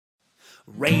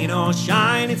Rain or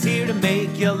shine, it's here to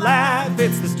make you laugh.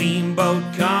 It's the Steamboat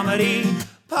Comedy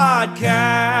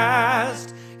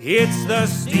Podcast. It's the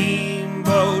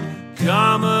Steamboat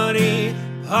Comedy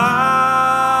Podcast.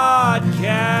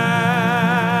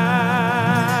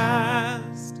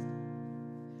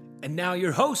 And now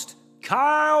your host,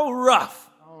 Kyle Ruff.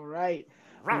 All right.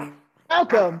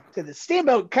 Welcome to the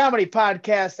Steamboat Comedy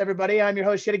Podcast, everybody. I'm your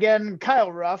host yet again,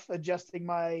 Kyle Ruff, adjusting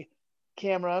my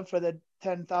camera for the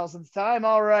 10,000th time.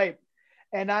 All right.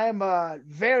 And I'm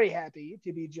very happy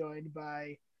to be joined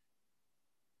by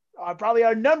probably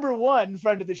our number one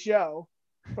friend of the show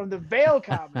from the Vail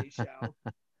Comedy Show,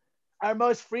 our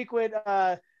most frequent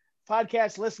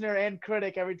podcast listener and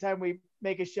critic. Every time we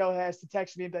make a show, has to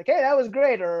text me and be like, hey, that was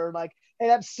great, or like, hey,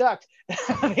 that sucked.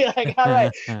 I'll be like, all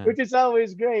right, which is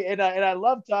always great. And I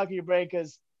love talking to you, Brain,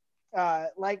 because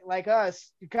like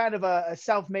us, you're kind of a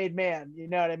self-made man, you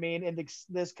know what I mean, in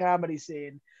this comedy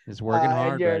scene. It's working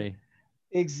hard, buddy.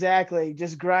 Exactly,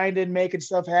 just grinding, making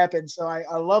stuff happen. So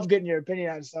I love getting your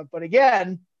opinion on stuff. But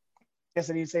again, I guess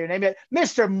I need to say your name yet,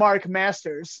 Mr. Mark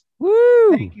Masters.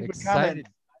 Woo! Thank you for coming.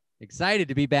 Excited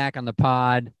to be back on the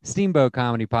pod, Steamboat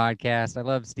Comedy Podcast. I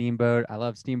love Steamboat. I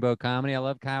love Steamboat Comedy. I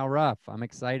love Kyle Ruff. I'm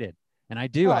excited, and I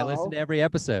do. I listen to every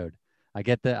episode. I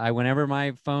get whenever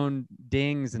my phone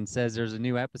dings and says there's a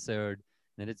new episode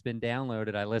that it's been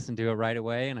downloaded, I listen to it right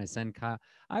away, and I send Kyle.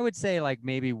 I would say like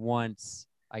maybe once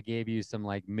I gave you some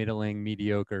like middling,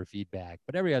 mediocre feedback,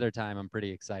 but every other time I'm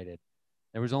pretty excited.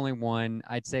 There was only one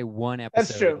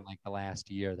episode in like the last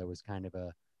year that was kind of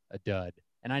a dud.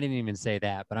 And I didn't even say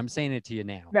that, but I'm saying it to you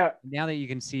now. No. Now that you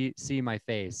can see my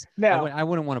face, no. I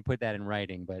wouldn't want to put that in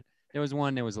writing, but there was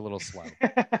one that was a little slow. You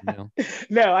know?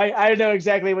 No, I know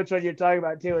exactly which one you're talking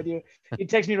about too. And you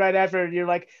text me right after, and you're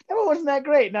like, that one wasn't that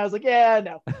great. And I was like, yeah,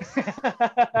 no. I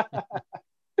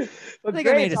think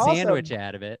I made a sandwich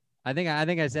out of it. I think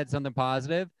I said something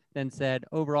positive, then said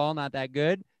overall not that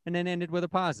good, and then ended with a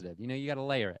positive. You know, you got to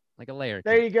layer it like a layer.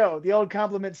 There you go. The old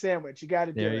compliment sandwich. You got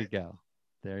to do it. There you go.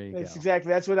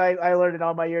 That's what I learned in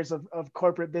all my years of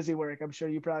corporate busy work. I'm sure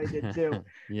you probably did too.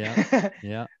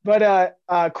 Yeah. But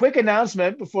quick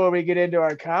announcement before we get into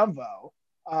our convo.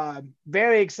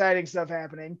 Very exciting stuff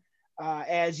happening.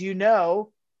 As you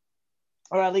know,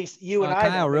 or at least you and I know.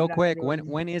 Kyle, real quick,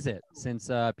 when is it?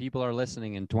 Since people are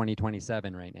listening in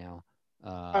 2027 right now.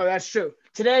 Oh, that's true.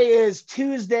 Today is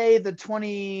Tuesday, the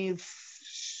 22nd,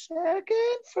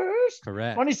 first?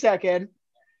 Correct. 22nd.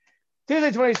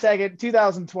 Tuesday, 22nd,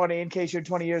 2020, in case you're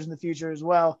 20 years in the future as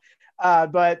well.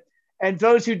 And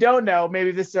those who don't know,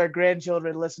 maybe this is our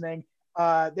grandchildren listening,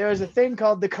 there was a thing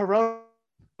called the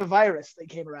coronavirus that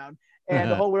came around, and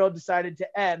the whole world decided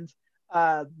to end.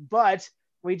 But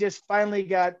we just finally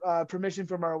got permission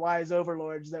from our wise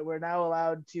overlords that we're now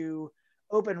allowed to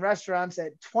open restaurants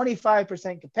at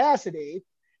 25% capacity.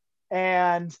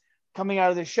 And coming out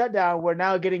of the shutdown, we're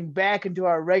now getting back into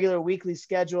our regular weekly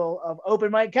schedule of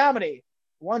open mic comedy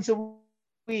once a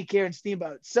week here in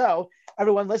Steamboat. So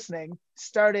everyone listening,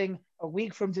 starting a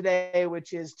week from today,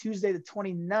 which is Tuesday the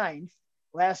 29th,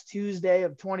 last Tuesday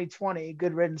of 2020,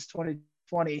 good riddance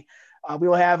 2020, we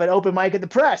will have an open mic at the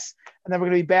Press. And then we're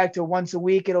going to be back to once a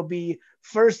week. It'll be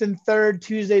first and third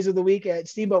Tuesdays of the week at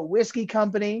Steamboat Whiskey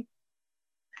Company.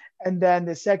 And then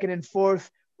the second and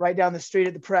fourth right down the street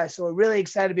at the Press. So we're really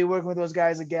excited to be working with those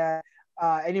guys again.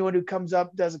 Anyone who comes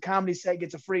up, does a comedy set,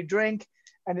 gets a free drink.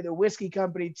 And at the Whiskey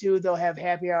Company too, they'll have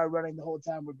happy hour running the whole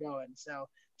time we're going. So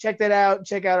check that out.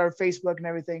 Check out our Facebook and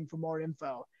everything for more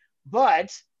info.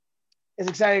 But as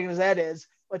exciting as that is,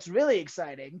 what's really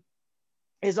exciting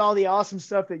is all the awesome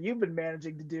stuff that you've been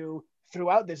managing to do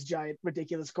throughout this giant,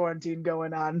 ridiculous quarantine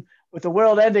going on. With the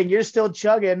world ending, you're still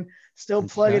chugging,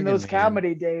 plugging those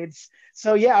comedy dates.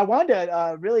 So yeah, I wanted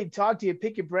to really talk to you,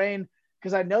 pick your brain,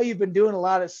 because I know you've been doing a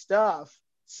lot of stuff.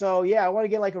 So yeah, I want to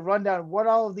get like a rundown of what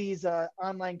all of these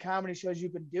online comedy shows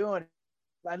you've been doing,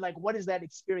 and like what is that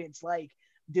experience like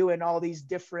doing all these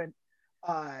different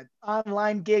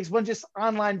online gigs, one just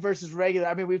online versus regular.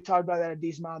 I mean, we've talked about that a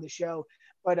decent amount on the show,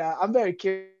 but I'm very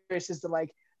curious as to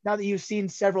like, now that you've seen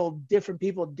several different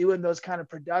people doing those kind of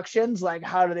productions, like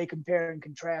how do they compare and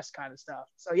contrast kind of stuff?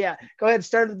 So yeah, go ahead and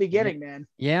start at the beginning, man.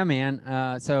 Yeah,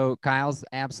 man. So Kyle's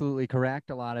absolutely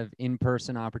correct. A lot of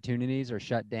in-person opportunities are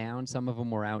shut down. Some of them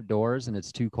were outdoors, and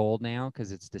it's too cold now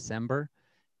because it's December.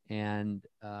 And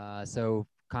so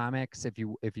comics, if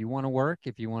you want to work,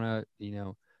 if you want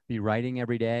to, be writing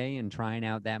every day and trying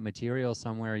out that material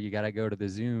somewhere, you got to go to the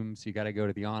Zooms, you got to go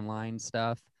to the online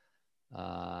stuff.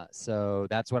 So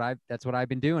that's what I've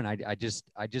been doing. I just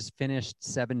finished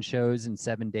 7 shows in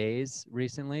 7 days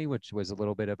recently, which was a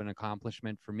little bit of an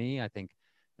accomplishment for me. I think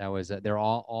That was they're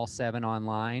all 7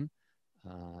 online,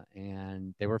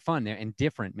 and they were fun. They're and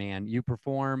different, man. You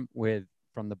perform with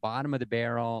from the bottom of the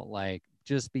barrel, like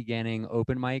just beginning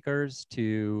open micers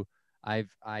to I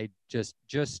just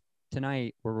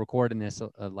tonight we're recording this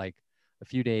like a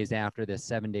few days after this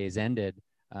 7 days ended.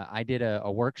 I did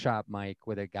a workshop mic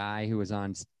with a guy who was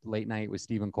on Late Night with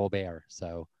Stephen Colbert.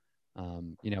 So,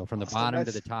 you know, from the bottom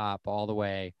to the top all the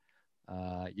way,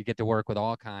 you get to work with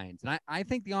all kinds. And I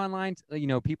think the online, you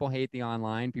know, people hate the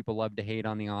online. People love to hate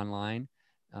on the online.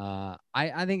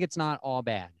 I think it's not all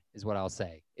bad, is what I'll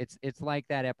say. It's like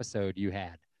that episode you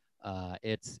had.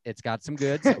 It's got some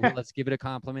goods. So let's give it a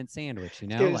compliment sandwich. You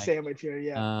know, like, sandwich here,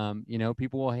 yeah. You know,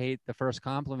 people will hate the first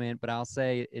compliment, but I'll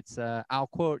say it's. I'll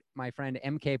quote my friend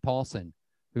M.K. Paulson,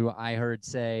 who I heard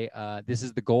say, "This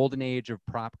is the golden age of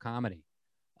prop comedy,"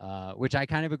 which I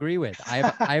kind of agree with.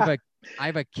 I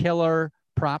have a killer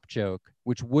prop joke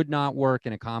which would not work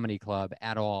in a comedy club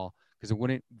at all because it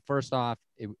wouldn't. First off,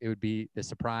 it would be the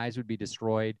surprise would be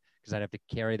destroyed because I'd have to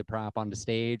carry the prop onto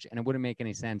stage, and it wouldn't make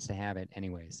any sense to have it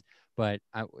anyways. But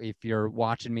if you're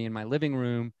watching me in my living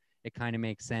room, it kind of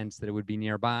makes sense that it would be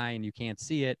nearby, and you can't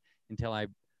see it until I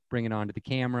bring it onto the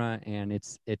camera, and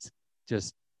it's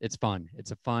fun. It's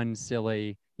a fun,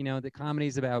 silly. You know, the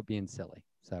comedy's about being silly.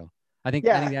 So I think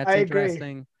that's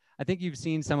interesting. Agree. I think you've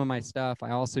seen some of my stuff.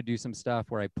 I also do some stuff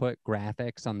where I put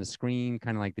graphics on the screen,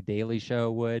 kind of like the Daily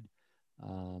Show would.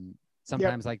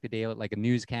 Sometimes like the daily, like a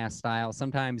newscast style,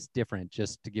 sometimes different,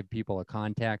 just to give people a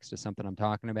context to something I'm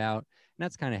talking about. And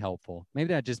that's kind of helpful. Maybe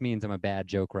that just means I'm a bad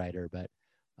joke writer, but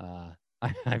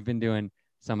I've been doing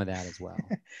some of that as well.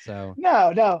 So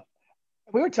no.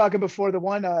 We were talking before the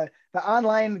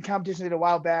online competition I did a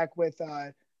while back with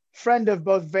a friend of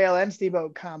both Vail and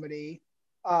Steamboat Comedy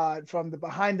from the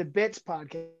Behind the Bits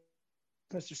podcast,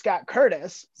 Mr. Scott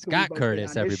Curtis. Scott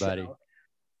Curtis, everybody. Show.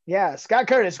 Yeah, Scott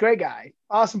Curtis, great guy.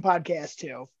 Awesome podcast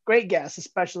too. Great guests,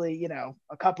 especially, you know,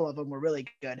 a couple of them were really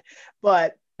good.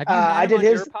 But have you had him on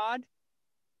your pod?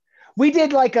 We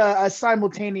did like a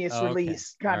simultaneous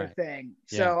release kind of thing.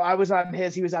 So I was on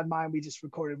his, he was on mine. We just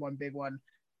recorded one big one.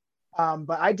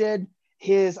 But I did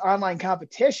his online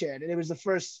competition, and it was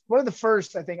one of the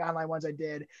first, I think, online ones I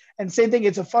did. And same thing,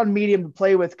 it's a fun medium to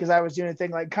play with because I was doing a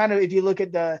thing like kind of, if you look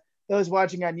at those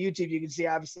watching on YouTube, you can see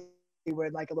obviously we're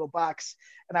in like a little box,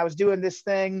 and I was doing this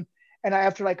thing, and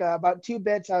after like about 2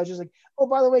 bits, I was just like, oh,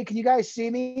 by the way, can you guys see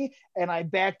me? And I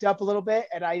backed up a little bit,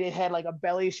 and I had like a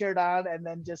belly shirt on, and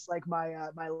then just like my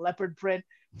leopard print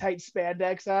tight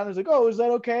spandex on. I was like, oh, is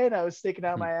that okay? And I was sticking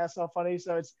out my ass all funny.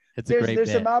 So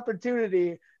there's some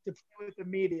opportunity to play with the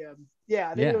medium.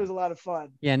 Yeah, I think it was a lot of fun.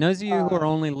 Yeah, and those of you who are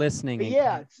only listening,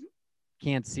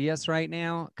 can't see us right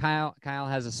now. Kyle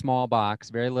has a small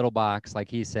box, very little box, like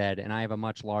he said, and I have a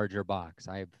much larger box.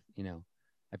 I've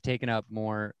taken up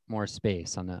more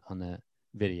space on the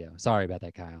video. Sorry about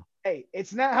that, Kyle. Hey,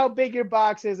 it's not how big your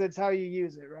box is, it's how you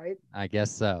use it, right? I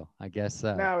guess so.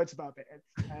 No, it's about it.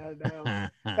 I don't know.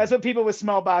 That's what people with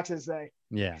small boxes say.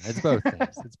 Yeah, it's both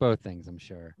things. It's both things, I'm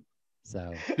sure.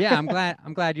 So yeah, I'm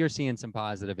glad you're seeing some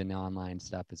positive in the online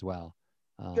stuff as well.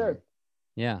 Sure.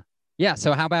 Yeah.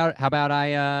 So how about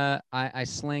I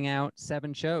sling out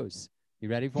 7 shows? You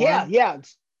ready for it? Yeah.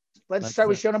 Let's start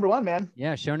with show number 1, man.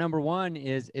 Yeah, show number 1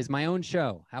 is my own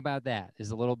show. How about that?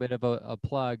 Is a little bit of a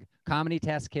plug. Comedy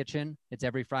Test Kitchen. It's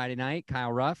every Friday night.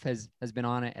 Kyle Ruff has been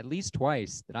on it at least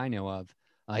twice that I know of.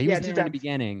 He was there in the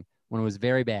beginning when it was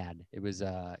very bad. It was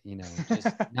just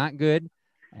not good.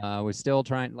 Was still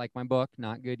trying, like my book,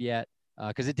 not good yet.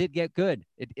 Because it did get good.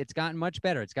 It's gotten much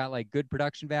better. It's got like good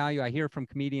production value. I hear from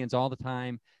comedians all the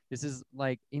time. This is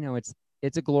like,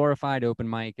 it's a glorified open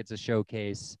mic. It's a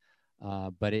showcase.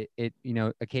 But it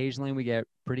occasionally we get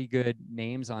pretty good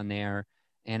names on there,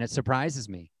 and it surprises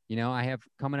me. I have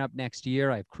coming up next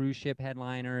year, I have cruise ship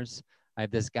headliners. I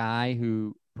have this guy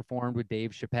who performed with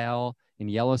Dave Chappelle in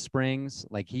Yellow Springs.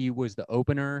 Like, he was the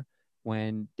opener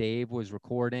when Dave was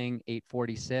recording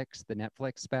 846, the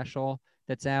Netflix special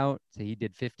that's out. So he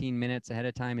did 15 minutes ahead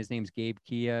of time. His name's Gabe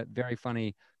Kia, very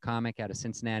funny comic out of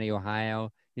Cincinnati,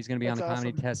 Ohio. He's going to be on the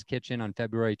Comedy Test Kitchen on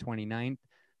February 29th.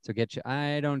 So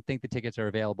I don't think the tickets are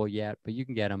available yet, but you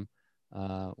can get them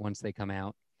once they come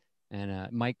out.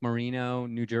 And Mike Marino,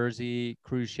 New Jersey,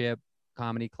 cruise ship,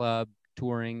 comedy club,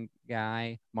 touring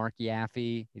guy. Mark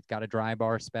Yaffe, he's got a dry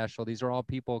bar special. These are all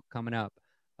people coming up.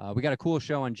 We got a cool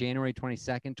show on January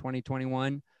 22nd,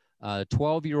 2021.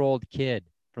 12-year-old kid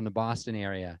from the Boston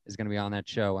area is going to be on that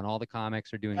show, and all the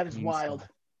comics are doing. That is wild.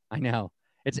 Stuff. I know.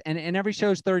 It's and every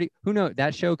show's 30. Who knows?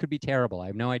 That show could be terrible. I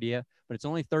have no idea, but it's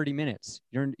only 30 minutes.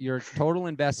 Your total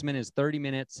investment is 30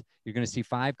 minutes. You're going to see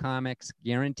 5 comics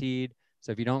guaranteed.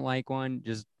 So if you don't like one,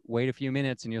 just wait a few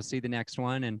minutes and you'll see the next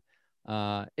one. And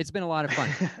it's been a lot of fun.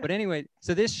 But anyway,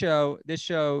 so this show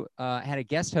had a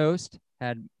guest host,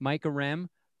 had Micah Rem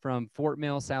from Fort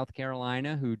Mill, South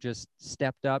Carolina, who just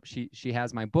stepped up. She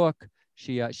has my book.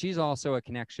 She's also a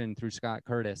connection through Scott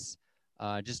Curtis.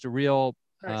 Just a real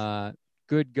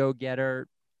good go-getter,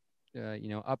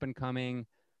 up and coming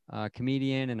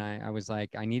comedian. And I was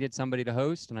like, I needed somebody to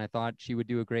host, and I thought she would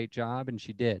do a great job, and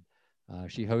she did.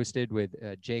 She hosted with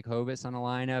Jake Hovis on the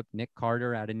lineup, Nick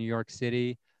Carter out of New York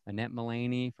City, Annette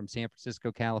Mulaney from San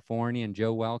Francisco, California, and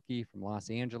Joe Welke from Los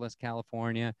Angeles,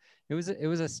 California. It was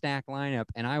a stacked lineup,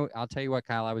 and I'll tell you what,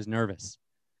 Kyle, I was nervous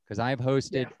because I've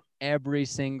hosted every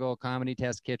single Comedy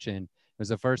Test Kitchen. It was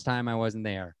the first time I wasn't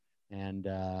there, and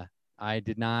I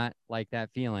did not like that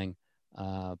feeling.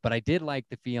 But I did like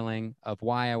the feeling of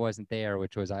why I wasn't there,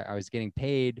 which was I was getting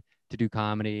paid to do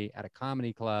comedy at a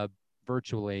comedy club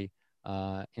virtually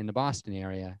in the Boston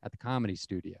area at the Comedy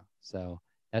Studio. So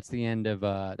that's the end of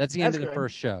the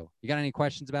first show. You got any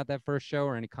questions about that first show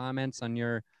or any comments on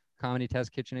your Comedy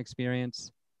Test Kitchen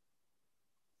experience?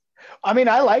 I mean,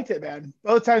 I liked it, man.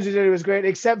 Both times we did it was great,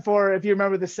 except for, if you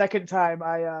remember, the second time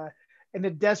I in a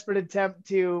desperate attempt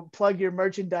to plug your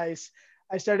merchandise,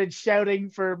 I started shouting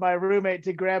for my roommate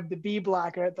to grab the B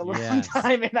blocker at the wrong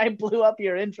time, and I blew up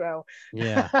your intro.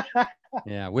 Yeah.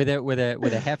 Yeah, with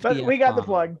a hefty but we got the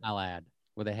plug. I'll add,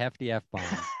 with a hefty F-bomb.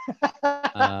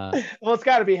 Well, it's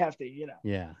got to be hefty,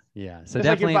 Yeah. So just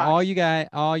definitely like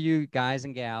all you guys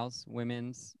and gals,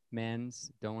 women's,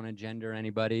 men's, don't want to gender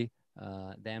anybody,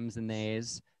 thems and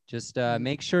theys. Just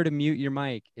make sure to mute your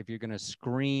mic if you're gonna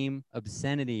scream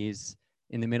obscenities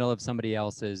in the middle of somebody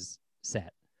else's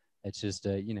set. It's just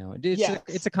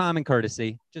it's a common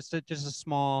courtesy, just a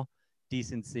small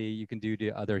decency you can do to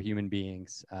other human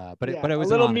beings. But it was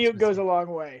a little mute goes a long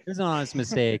way. It was an honest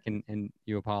mistake, and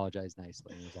you apologized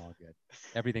nicely. It was all good.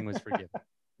 Everything was forgiven.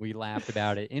 We laughed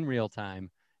about it in real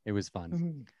time. It was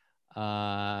fun.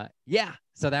 So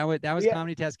that was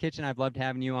Comedy Test Kitchen. I've loved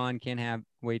having you on. Can't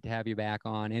wait to have you back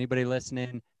on. Anybody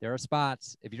listening, there are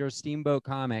spots. If you're a Steamboat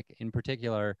comic in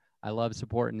particular, I love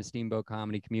supporting the Steamboat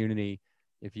comedy community.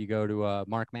 If you go to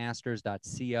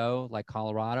markmasters.co, like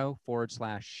Colorado,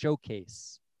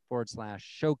 /showcase,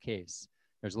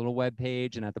 there's a little web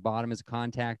page, and at the bottom is a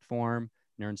contact form. And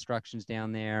there are instructions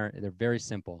down there. They're very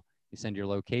simple. You send your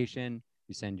location,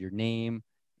 you send your name,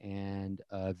 and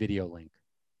a video link.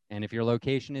 And if your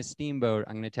location is Steamboat,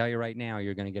 I'm going to tell you right now,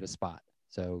 you're going to get a spot.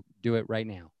 So do it right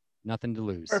now. Nothing to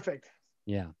lose. Perfect.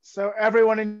 Yeah. So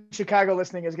everyone in Chicago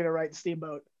listening is going to write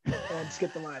Steamboat and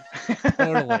skip the line.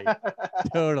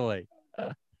 Totally.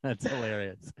 That's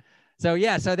hilarious. So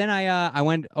then I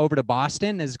went over to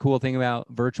Boston. This is a cool thing about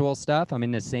virtual stuff. I'm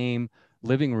in the same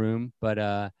living room, but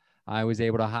I was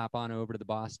able to hop on over to the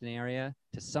Boston area,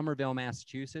 to Somerville,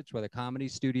 Massachusetts, where the Comedy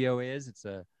Studio is. It's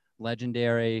a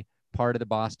legendary part of the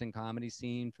Boston comedy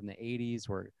scene from the 80s,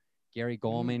 where Gary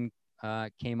Goldman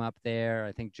came up there.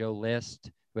 I think Joe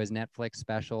List, who has Netflix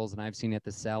specials, and I've seen at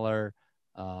the Cellar.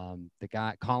 The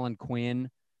guy Colin Quinn,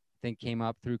 I think, came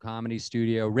up through Comedy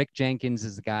Studio. Rick Jenkins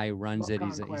is the guy who runs it.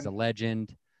 He's a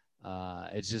legend.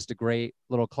 It's just a great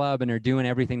little club, and they're doing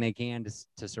everything they can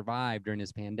to survive during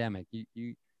this pandemic.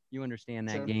 You understand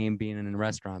that game, being in the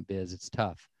restaurant biz. It's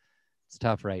tough. It's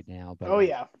tough right now.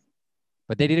 But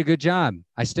but they did a good job.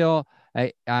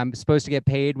 I'm supposed to get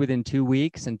paid within 2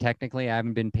 weeks, and technically I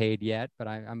haven't been paid yet, but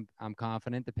I'm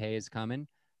confident the pay is coming.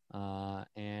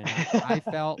 And I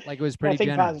felt like it was pretty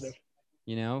generous,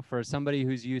 for somebody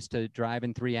who's used to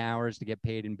driving 3 hours to get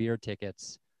paid in beer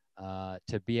tickets,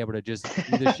 to be able to just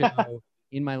do the show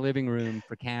in my living room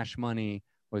for cash money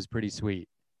was pretty sweet.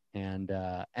 And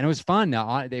it was fun.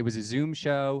 It was a Zoom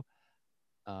show.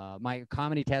 My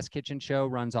Comedy Test Kitchen show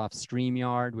runs off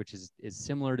StreamYard, which is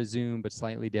similar to Zoom, but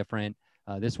slightly different.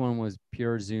 This one was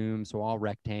pure Zoom, so all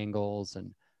rectangles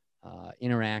and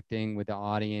interacting with the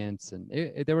audience. And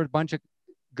there were a bunch of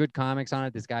good comics on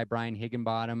it. This guy, Brian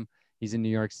Higginbottom, he's in New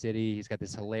York City. He's got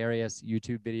this hilarious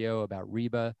YouTube video about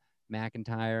Reba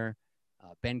McEntire.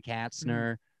 Ben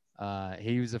Katzner,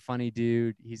 he was a funny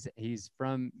dude. He's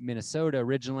from Minnesota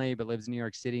originally, but lives in New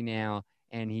York City now.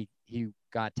 And he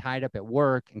got tied up at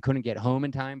work and couldn't get home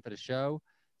in time for the show.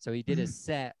 So he did a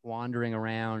set wandering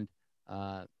around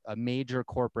a major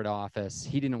corporate office.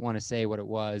 He didn't want to say what it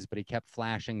was, but he kept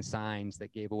flashing signs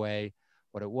that gave away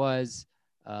what it was.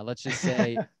 Let's just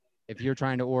say if you're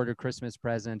trying to order Christmas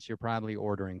presents, you're probably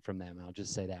ordering from them. I'll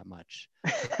just say that much.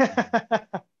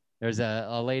 There's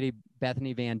a lady,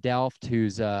 Bethany Van Delft,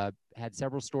 who's had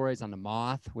several stories on The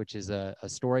Moth, which is a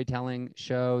storytelling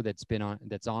show that's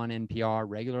on NPR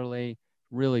regularly.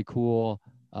 Really cool.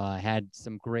 Had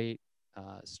some great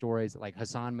stories like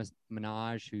Hassan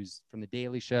Minaj, who's from The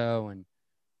Daily Show and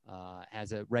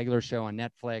has a regular show on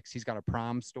Netflix. He's got a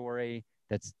prom story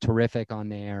that's terrific on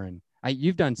there. And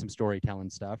you've done some storytelling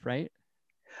stuff, right?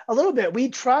 A little bit. We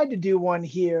tried to do one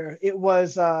here. It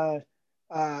was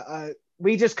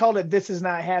we just called it "This Is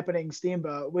Not Happening"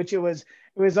 Steamboat, which it was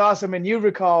awesome. And you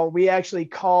recall we actually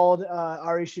called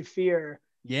Ari Shafir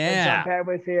when John Pat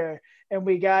was here, and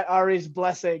we got Ari's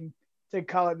blessing to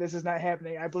call it "This Is Not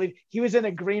Happening." I believe he was in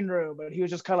a green room, but he was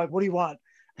just kind of like, "What do you want?"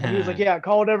 And he was like, "Yeah,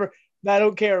 call whatever. I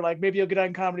don't care. Like maybe you'll get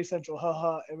on Comedy Central,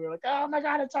 haha." And we were like, "Oh my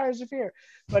God, it's Ari Shafir."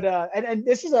 But and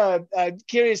this is a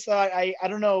curious thought. I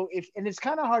don't know if, and it's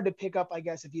kind of hard to pick up, I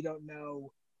guess, if you don't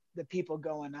know the people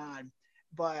going on.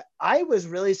 But I was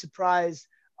really surprised.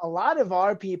 A lot of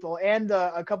our people and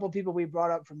a couple of people we brought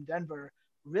up from Denver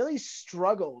really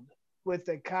struggled with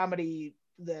the comedy,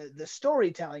 the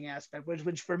storytelling aspect,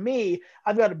 which for me,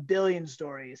 I've got a billion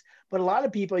stories, but a lot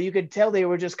of people, you could tell they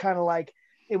were just kind of like,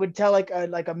 they would tell like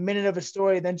a minute of a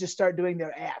story, then just start doing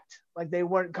their act. Like they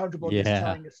weren't comfortable just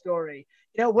telling a story.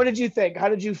 You know, what did you think? How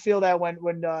did you feel that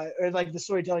when or like the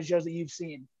storytelling shows that you've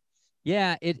seen?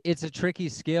 Yeah, it's a tricky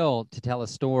skill to tell a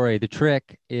story. The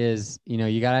trick is,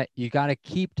 you gotta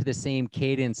keep to the same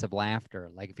cadence of laughter.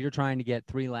 Like if you're trying to get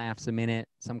 3 laughs a minute,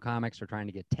 some comics are trying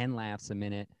to get 10 laughs a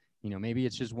minute. Maybe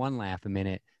it's just 1 laugh a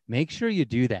minute. Make sure you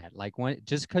do that. Like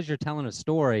just because you're telling a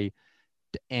story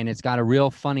and it's got a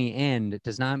real funny end, it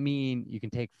does not mean you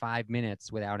can take 5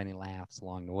 minutes without any laughs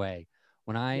along the way.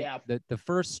 When the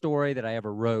first story that I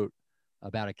ever wrote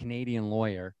about a Canadian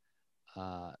lawyer,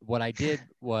 what I did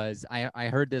was I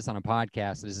heard this on a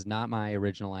podcast. This is not my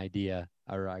original idea,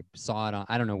 or I saw it on,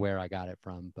 I don't know where I got it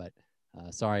from, but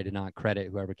sorry to not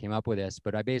credit whoever came up with this,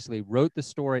 but I basically wrote the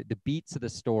story, the beats of the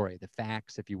story, the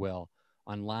facts, if you will,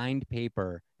 on lined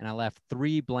paper, and I left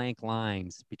 3 blank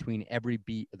lines between every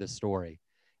beat of the story.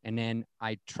 And then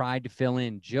I tried to fill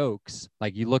in jokes.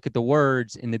 Like you look at the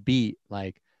words in the beat,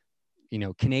 like,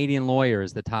 Canadian lawyer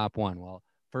is the top one. Well,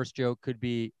 first joke could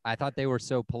be, I thought they were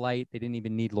so polite, they didn't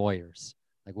even need lawyers.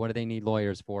 Like, what do they need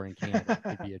lawyers for in Canada?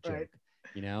 Could be a joke.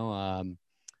 Right.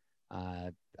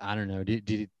 I don't know.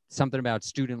 Did something about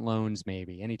student loans,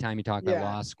 maybe. Anytime you talk about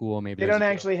law school, maybe they don't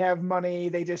actually have money.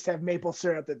 They just have maple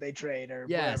syrup that they trade or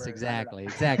yes, whatever. Exactly.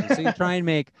 So you try and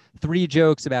make 3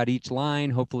 jokes about each line.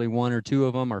 Hopefully 1 or 2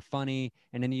 of them are funny.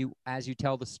 And then as you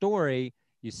tell the story,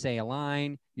 you say a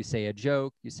line, you say a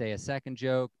joke, you say a second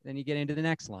joke, then you get into the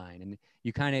next line. And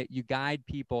you guide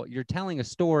people. You're telling a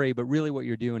story, but really what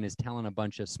you're doing is telling a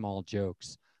bunch of small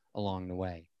jokes along the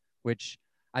way, which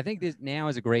I think this now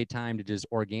is a great time to just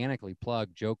organically plug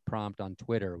Joke Prompt on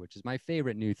Twitter, which is my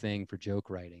favorite new thing for joke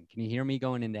writing. Can you hear me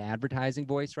going into advertising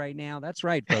voice right now? That's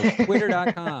right, folks.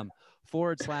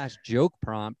 Twitter.com/joke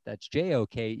prompt. That's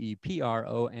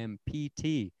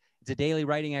JOKEPROMPT. It's a daily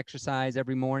writing exercise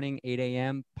every morning, 8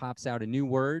 a.m. Pops out a new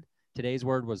word. Today's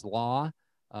word was law.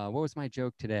 What was my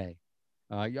joke today?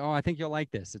 I think you'll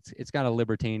like this. It's got a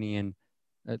libertarian,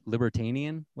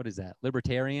 what is that?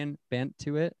 Libertarian bent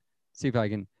to it. See if I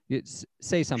can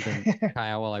say something,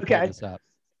 Kyle, while I pull this up.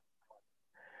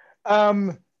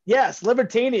 Yes,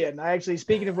 libertarian.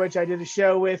 Speaking of which, I did a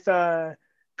show with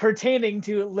pertaining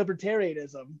to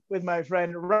libertarianism with my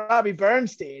friend Robbie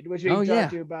Bernstein, which we can talk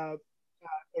to about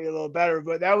maybe a little better.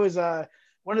 But that was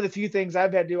one of the few things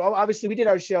I've had to do. Obviously, we did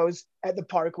our shows at the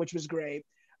park, which was great.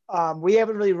 We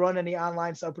haven't really run any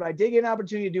online stuff, but I did get an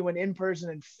opportunity to do an in-person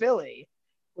in Philly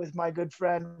with my good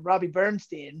friend Robbie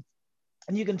Bernstein.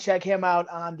 And you can check him out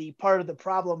on the Part of the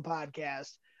Problem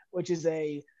podcast, which is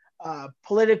a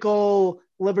political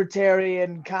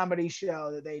libertarian comedy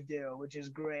show that they do, which is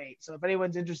great. So if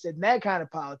anyone's interested in that kind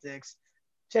of politics,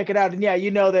 check it out. And yeah,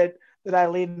 you know that I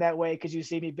lean that way because you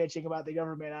see me bitching about the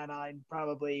government online,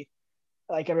 probably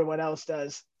like everyone else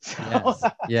does. So,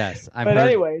 yes. I've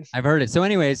heard it. So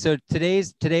anyways, so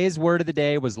today's word of the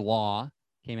day was law.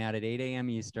 Came out at 8 a.m.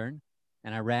 Eastern.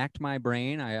 And I racked my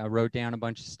brain. I wrote down a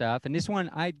bunch of stuff. And this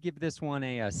one, I'd give this one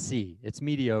a C. It's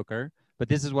mediocre, but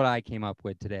this is what I came up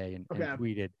with today and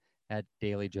tweeted at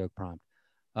Daily Joke Prompt.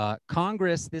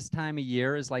 Congress this time of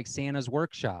year is like Santa's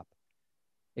workshop,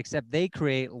 except they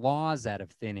create laws out of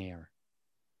thin air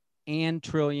and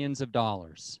trillions of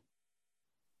dollars.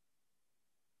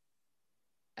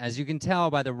 As you can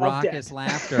tell by the raucous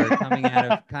laughter coming out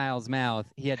of Kyle's mouth,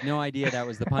 he had no idea that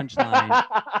was the punchline,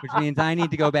 which means I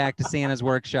need to go back to Santa's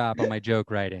workshop on my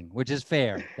joke writing, which is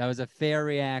fair. That was a fair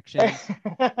reaction.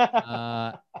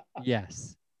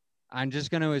 Yes. I'm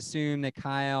just going to assume that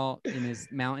Kyle in his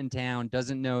mountain town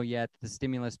doesn't know yet the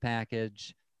stimulus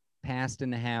package passed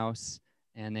in the House,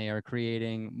 and they are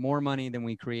creating more money than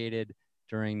we created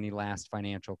during the last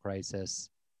financial crisis,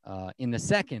 in the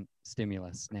second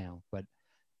stimulus now. But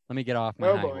let me get off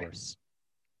my high horse,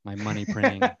 my money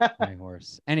printing high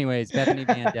horse. Anyways, Bethany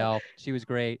Van Delft, she was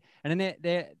great. And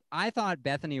then I thought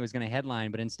Bethany was going to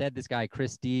headline, but instead this guy,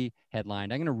 Chris D,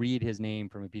 headlined. I'm going to read his name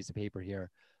from a piece of paper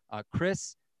here.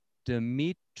 Chris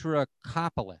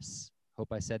Dimitrakopoulos.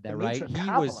 Hope I said that right.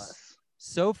 He was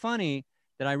so funny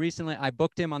that I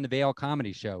booked him on the Vail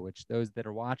Comedy Show, which those that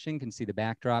are watching can see the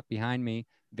backdrop behind me,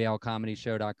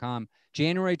 vailcomedyshow.com.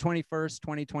 January 21st,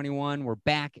 2021, we're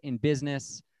back in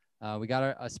business. We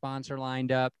got a sponsor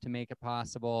lined up to make it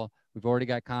possible. We've already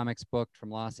got comics booked from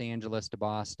Los Angeles to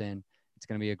Boston. It's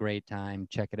going to be a great time.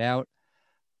 Check it out.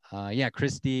 Yeah,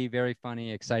 Christy, very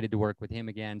funny. Excited to work with him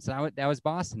again. So that was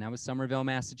Boston. That was Somerville,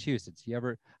 Massachusetts.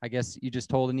 I guess you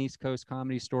just told an East Coast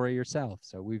comedy story yourself.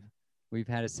 So we've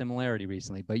had a similarity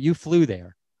recently, but you flew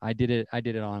there. I did it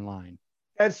online.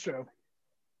 That's true.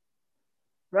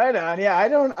 Right on. Yeah,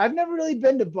 I've never really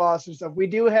been to Boston stuff. We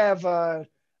do have our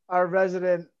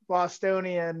resident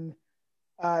Bostonian,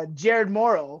 Jared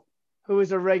Morrill, who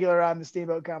is a regular on the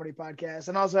Steamboat Comedy podcast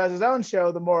and also has his own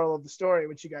show, The Moral of the Story,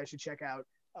 which you guys should check out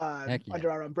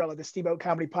under our umbrella, the Steamboat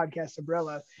Comedy Podcast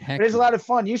umbrella. It is a lot of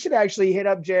fun. You should actually hit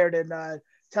up Jared and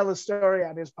tell a story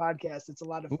on his podcast. It's a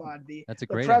lot of fun. That's a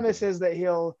great premise idea. is that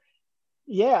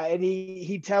and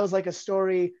he tells like a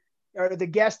story, or the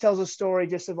guest tells a story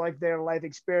just of like their life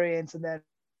experience, and then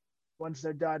once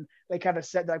they're done, they kind of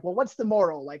said like, well, what's the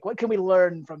moral? Like, what can we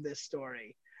learn from this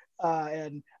story?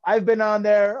 And I've been on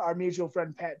there. Our mutual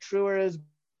friend Pat Truer is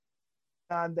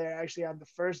on there actually on the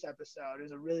first episode. It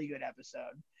was a really good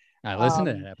episode. I listened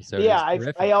to that episode. Yeah,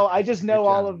 I just know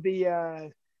all of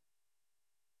the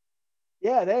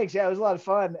yeah, thanks. Yeah, it was a lot of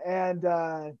fun. And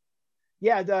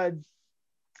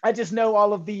I just know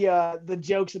all of the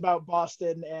jokes about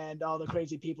Boston and all the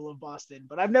crazy people of Boston,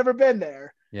 but I've never been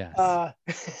there. Yes.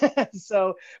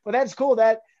 So, but that's cool.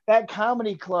 That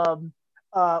comedy club.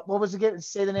 What was it again?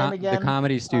 Say the name again. The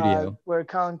Comedy Studio. Where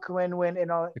Colin Quinn went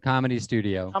and all. The Comedy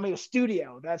Studio. Comedy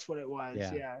Studio. That's what it was.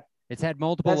 Yeah. It's had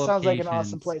multiple locations. That sounds like an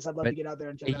awesome place. I'd love to get out there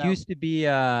and check it out. It used to be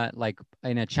like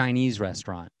in a Chinese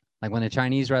restaurant. Like when the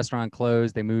Chinese restaurant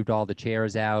closed, they moved all the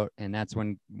chairs out, and that's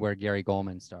where Gary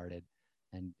Goldman started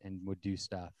and would do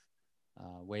stuff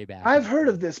way back. I've heard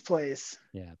of this place.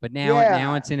 Yeah, but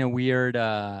now it's in a weird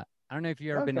I don't know if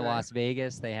you've ever been to Las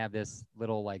Vegas. They have this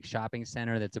little like shopping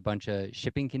center that's a bunch of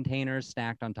shipping containers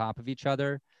stacked on top of each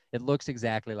other. It looks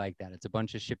exactly like that. It's a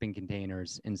bunch of shipping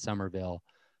containers in Somerville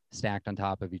stacked on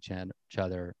top of each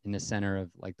other in the center of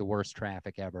like the worst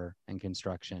traffic ever in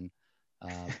construction.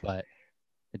 But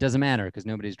it doesn't matter because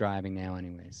nobody's driving now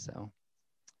anyways. So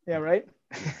yeah, right.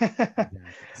 Exactly.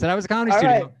 So that was a comedy studio.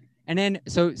 Right. And then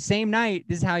so same night,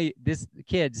 this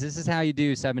is how you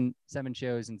do seven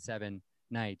shows in 7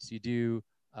 nights. You do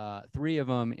 3 of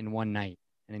them in one night,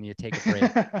 and then you take a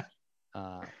break.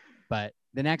 But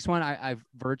the next one, I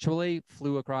virtually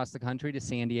flew across the country to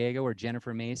San Diego, where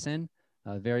Jennifer Mason,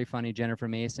 very funny Jennifer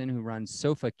Mason, who runs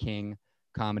Sofa King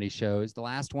comedy shows. The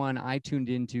last one I tuned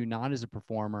into, not as a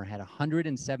performer, had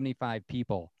 175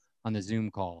 people on the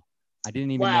Zoom call. I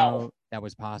didn't even know that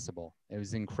was possible. It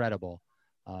was incredible.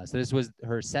 So this was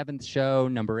her 7th show.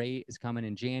 Number 8 is coming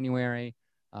in January.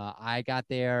 I got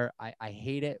there. I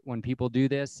hate it when people do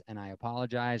this, and I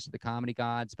apologize to the comedy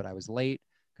gods, but I was late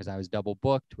because I was double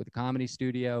booked with the comedy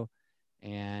studio.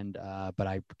 And but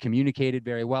I communicated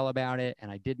very well about it, and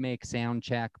I did make sound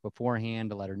check beforehand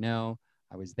to let her know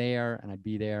I was there and I'd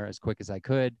be there as quick as I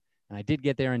could. And I did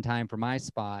get there in time for my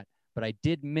spot, but I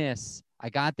did miss. I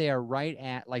got there right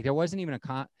at, like, there wasn't even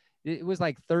it was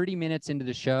like 30 minutes into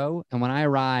the show, and when I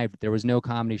arrived, there was no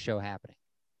comedy show happening.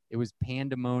 It was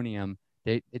pandemonium.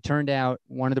 It turned out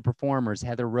one of the performers,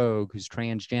 Heather Rogue, who's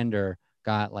transgender,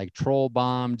 got like troll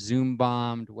bombed, Zoom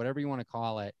bombed, whatever you want to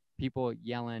call it. People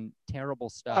yelling terrible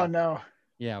stuff. Oh no.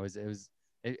 Yeah, it was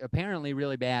apparently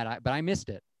really bad. But I missed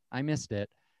it.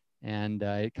 And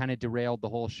it kind of derailed the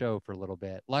whole show for a little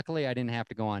bit. Luckily, I didn't have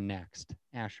to go on next.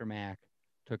 Asher Mack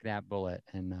took that bullet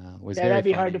and was very that'd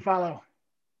be funny. hard to follow.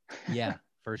 Yeah,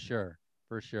 for sure.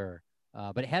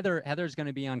 But Heather's going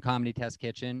to be on Comedy Test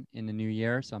Kitchen in the new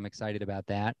year, so I'm excited about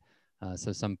that.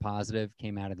 So some positive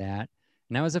came out of that,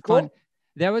 and that was a fun.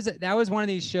 That was one of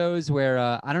these shows where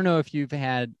I don't know if you've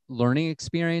had learning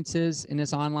experiences in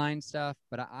this online stuff,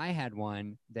 but I had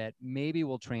one that maybe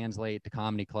will translate to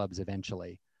comedy clubs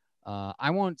eventually. I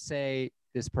won't say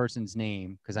this person's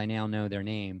name because I now know their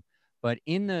name, but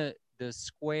in the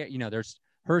square,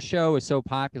 her show is so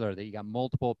popular that you got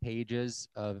multiple pages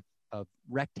of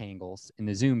rectangles in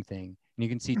the Zoom thing, and you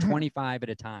can see 25 at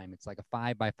a time. It's like a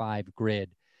 5x5 grid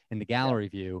in the gallery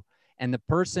view. And the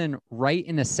person right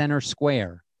in the center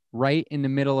square, right in the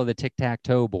middle of the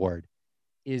tic-tac-toe board,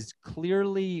 is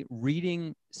clearly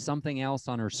reading something else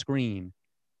on her screen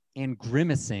and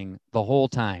grimacing the whole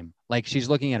time. Like she's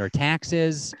looking at her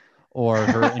taxes or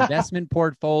her investment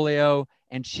portfolio.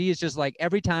 And she is just like,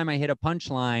 every time I hit a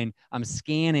punchline, I'm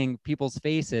scanning people's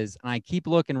faces and I keep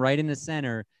looking right in the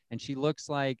center. And she looks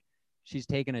like she's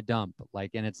taking a dump.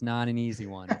 Like, and it's not an easy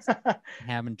one. It's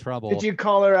having trouble. Did you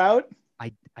call her out?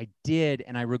 I did,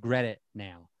 and I regret it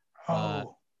now.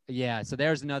 Oh. Yeah, so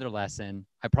there's another lesson.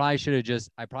 I probably shouldn't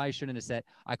have said,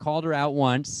 I called her out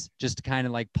once, just to kind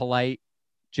of like polite,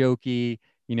 jokey,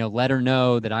 let her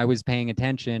know that I was paying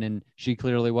attention and she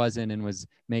clearly wasn't and was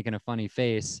making a funny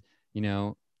face,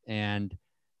 and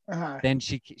then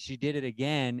she did it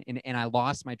again, and I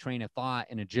lost my train of thought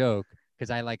in a joke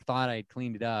because I like thought I'd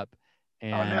cleaned it up.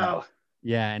 And oh no.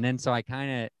 yeah, and then so I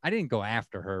didn't go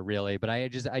after her really, but I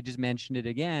just mentioned it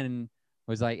again and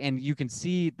was like, and you can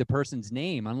see the person's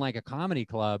name. Unlike a comedy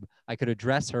club, I could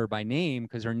address her by name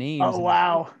because her name's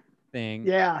wow. thing.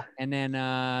 Yeah. And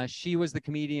then she was the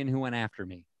comedian who went after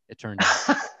me, it turned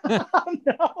out. Oh,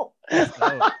 no.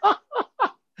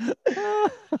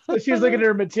 So she was looking at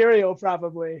her material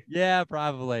probably. Yeah,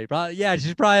 probably. Yeah,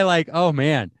 she's probably like, oh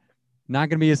man, not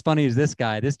gonna be as funny as this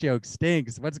guy. This joke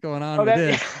stinks. What's going on with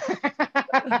this?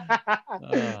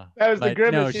 That was the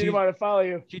grimace. No, she didn't want to follow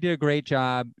you. She did a great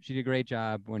job. She did a great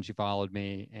job when she followed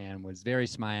me and was very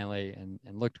smiley and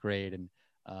looked great. And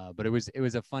but it was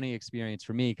a funny experience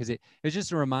for me because it was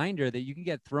just a reminder that you can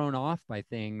get thrown off by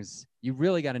things. You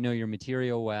really got to know your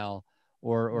material well,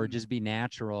 or just be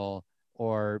natural,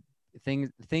 or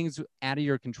things out of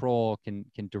your control can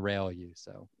derail you.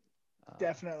 So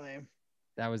definitely.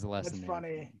 That was a lesson. That's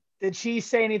funny. Did she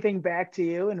say anything back to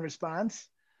you in response?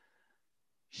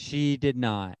 She did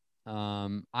not.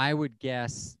 I would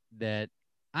guess that,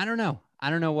 I don't know. I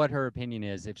don't know what her opinion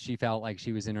is. If she felt like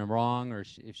she was in the wrong, or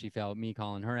if she felt me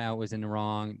calling her out was in the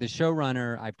wrong. The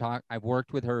showrunner, I've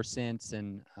worked with her since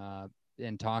and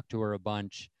talked to her a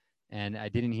bunch, and I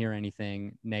didn't hear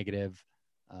anything negative.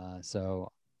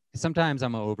 So sometimes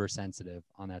I'm oversensitive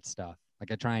on that stuff.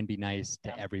 Like I try and be nice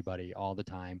to everybody all the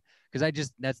time because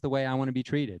that's the way I want to be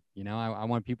treated. I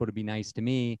want people to be nice to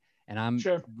me, and I'm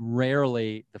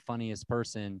rarely the funniest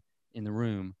person in the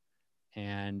room.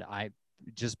 And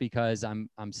just because I'm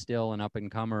still an up and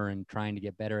comer and trying to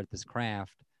get better at this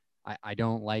craft, I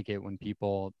don't like it when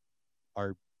people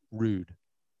are rude.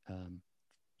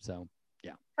 So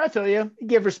yeah. I feel you.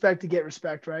 Give respect to get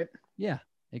respect, right? Yeah,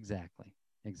 exactly.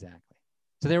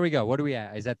 So there we go. What are we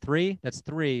at? Is that 3? That's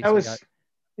 3. That was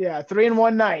 3 in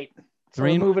one night. So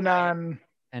we're moving on.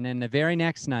 And then the very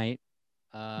next night,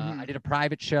 I did a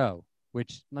private show,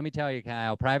 which let me tell you,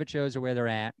 Kyle, private shows are where they're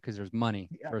at because there's money,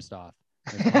 first off.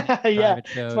 Yeah,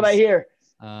 that's what I hear.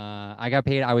 I got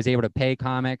paid. I was able to pay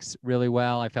comics really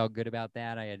well. I felt good about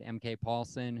that. I had MK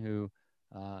Paulson, who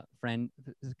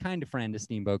kind of friend of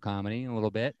Steamboat Comedy a little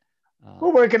bit.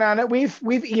 We're working on it. We've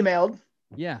emailed.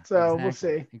 Yeah. So we'll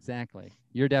see. Exactly.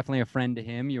 You're definitely a friend to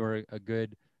him. You were a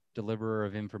good deliverer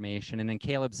of information. And then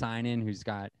Caleb Sinan, who's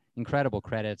got incredible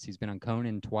credits. He's been on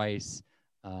Conan twice.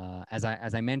 As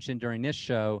I mentioned during this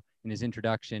show in his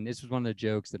introduction, this was one of the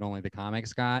jokes that only the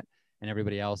comics got, and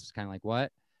everybody else was kind of like, what?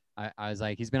 I was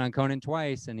like, he's been on Conan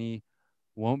twice, and he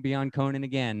won't be on Conan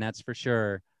again. That's for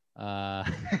sure. I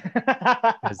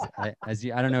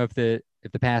don't know if the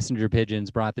passenger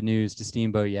pigeons brought the news to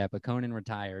Steamboat yet, but Conan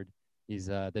retired. He's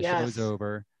the show's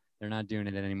over. They're not doing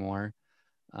it anymore.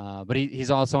 But he's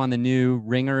also on the new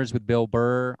Ringers with Bill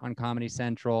Burr on Comedy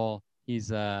Central. He's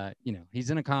he's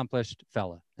an accomplished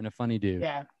fella and a funny dude.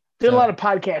 Yeah, did a lot of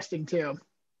podcasting too.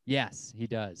 Yes, he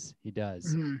does.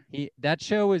 Mm-hmm. That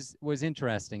show was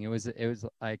interesting. It was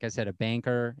like I said, a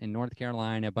banker in North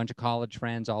Carolina, a bunch of college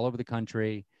friends all over the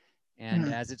country,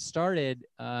 and as it started,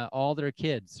 all their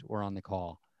kids were on the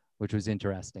call, which was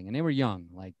interesting, and they were young,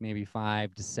 like maybe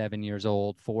 5 to 7 years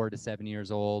old, 4 to 7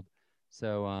 years old.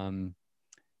 So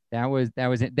that was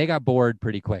it. They got bored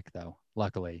pretty quick though,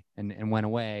 luckily, and went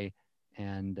away.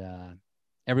 And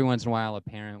every once in a while, a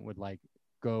parent would like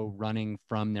go running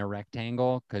from their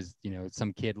rectangle because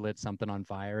some kid lit something on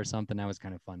fire or something. That was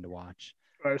kind of fun to watch.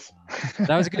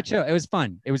 That was a good show. It was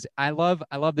fun. I love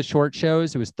the short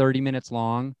shows. It was 30 minutes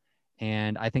long,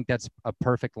 and I think that's a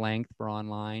perfect length for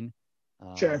online.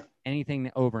 Sure.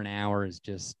 Anything over an hour is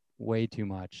just way too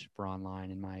much for online,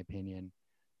 in my opinion.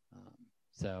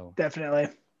 So definitely.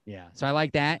 Yeah. So I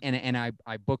like that, and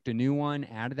I booked a new one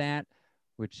out of that,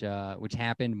 which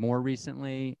happened more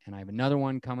recently, and I have another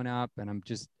one coming up, and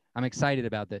I'm excited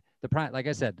about like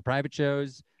I said, the private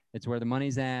shows. It's where the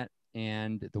money's at.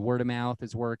 and the word of mouth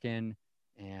is working.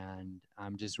 And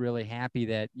I'm just really happy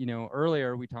that, you know,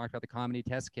 earlier we talked about the Comedy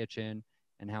Test Kitchen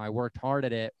and how I worked hard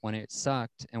at it when it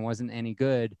sucked and wasn't any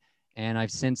good. And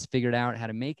I've since figured out how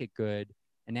to make it good.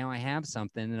 And now I have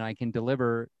something that I can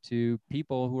deliver to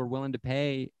people who are willing to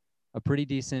pay a pretty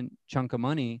decent chunk of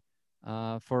money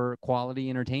for quality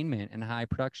entertainment and high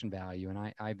production value.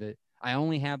 And I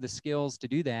only have the skills to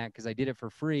do that because I did it for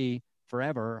free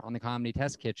forever on the Comedy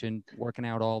Test Kitchen, working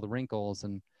out all the wrinkles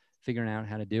and figuring out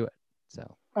how to do it.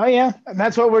 So. Oh yeah, and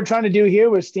that's what we're trying to do here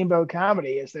with Steamboat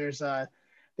Comedy. Is there's a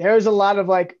lot of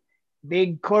like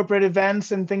big corporate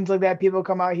events and things like that. People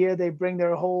come out here, they bring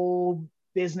their whole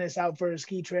business out for a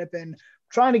ski trip, and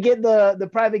trying to get the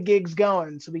private gigs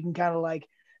going so we can kind of like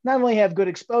not only have good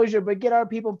exposure but get our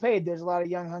people paid. There's a lot of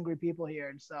young, hungry people here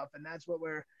and stuff, and that's what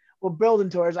we're building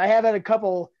towards. I have had a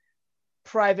couple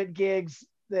private gigs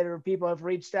that are people have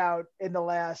reached out in the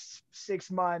last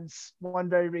 6 months. One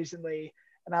very recently.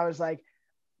 And I was like,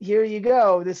 here you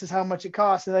go. This is how much it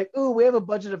costs. They're like, ooh, we have a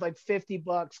budget of like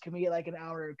 $50. Can we get like an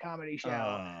hour comedy show?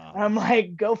 And I'm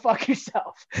like, go fuck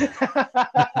yourself.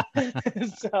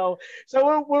 so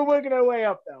we're working our way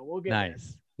up though. We'll get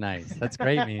nice. Nice. That's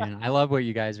great, man. I love what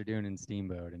you guys are doing in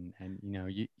Steamboat. And you know,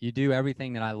 you do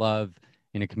everything that I love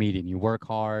in a comedian. You work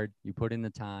hard, you put in the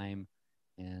time,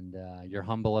 and you're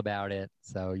humble about it.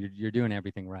 So you're doing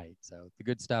everything right. So the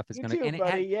good stuff is going to, and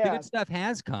the good stuff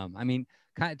has come. I mean,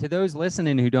 to those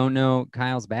listening who don't know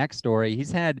Kyle's backstory,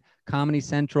 he's had Comedy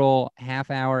Central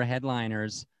half-hour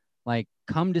headliners like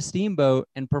come to Steamboat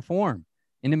and perform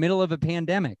in the middle of a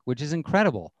pandemic, which is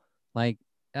incredible. Like,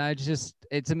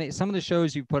 it's amazing. Some of the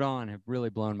shows you've put on have really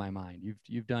blown my mind.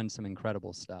 You've done some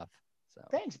incredible stuff. So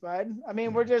thanks, bud. I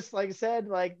mean, we're just like I said,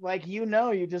 like you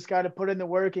know, you just got to put in the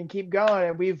work and keep going.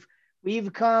 And we've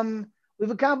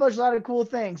accomplished a lot of cool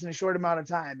things in a short amount of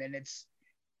time.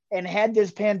 And had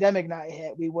this pandemic not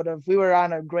hit, we were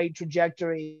on a great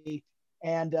trajectory.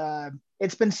 And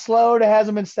it's been slowed. It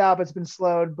hasn't been stopped. It's been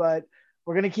slowed, but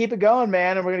we're gonna keep it going,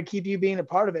 man. And we're gonna keep you being a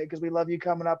part of it because we love you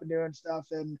coming up and doing stuff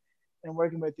and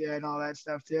working with you and all that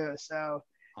stuff too. So.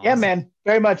 Awesome. Yeah, man,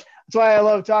 very much. That's why I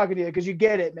love talking to you because you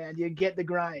get it, man. You get the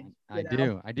grind. I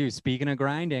do. Speaking of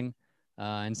grinding,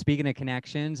 and speaking of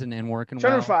connections and working show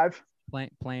well, 5,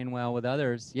 playing well with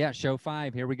others. Yeah, show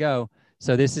 5. Here we go.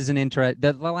 So this is an intro.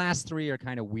 The last 3 are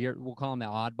kind of weird. We'll call them the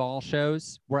oddball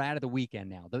shows. We're out of the weekend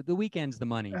now. The weekend's the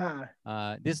money.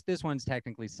 This one's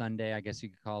technically Sunday. I guess you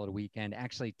could call it a weekend.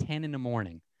 Actually, 10 in the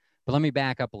morning. But let me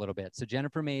back up a little bit. So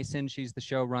Jennifer Mason, she's the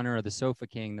showrunner of the Sofa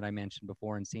King that I mentioned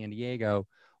before in San Diego.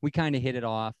 We kind of hit it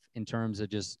off in terms of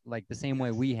just like the same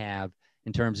way we have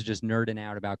in terms of just nerding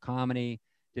out about comedy.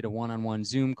 Did a one-on-one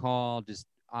Zoom call, just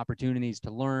opportunities to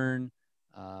learn.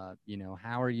 You know,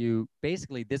 how are you?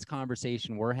 Basically, this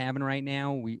conversation we're having right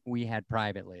now, we had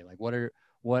privately. Like,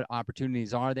 what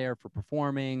opportunities are there for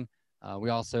performing? We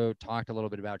also talked a little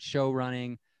bit about show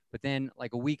running. But then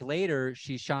like a week later,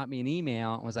 she shot me an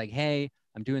email and was like, hey,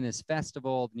 I'm doing this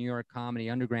festival, the New York Comedy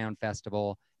Underground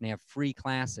Festival, and they have free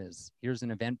classes. Here's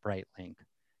an Eventbrite link.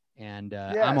 And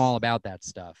I'm all about that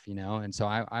stuff, you know? And so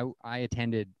I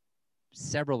attended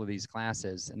several of these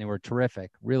classes and they were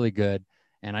terrific, really good.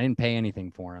 And I didn't pay anything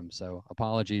for them. So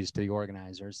apologies to the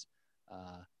organizers.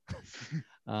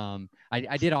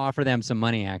 I did offer them some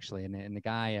money actually. And the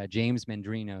guy, James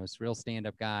Mendrinos, real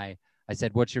stand-up guy, I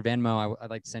said, what's your Venmo? I'd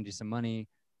like to send you some money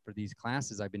for these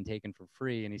classes I've been taking for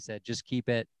free. And he said, just keep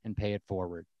it and pay it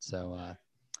forward. So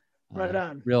right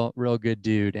on. Real good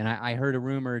dude. And I heard a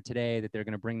rumor today that they're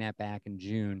going to bring that back in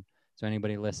June. So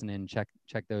anybody listening, check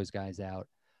those guys out.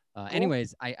 Cool.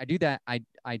 Anyways, I do that.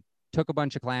 I took a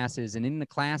bunch of classes, and in the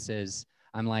classes,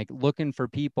 I'm like looking for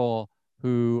people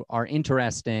who are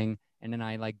interesting. And then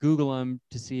I like Google them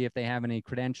to see if they have any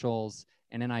credentials.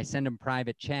 And then I send them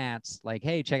private chats like,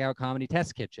 hey, check out Comedy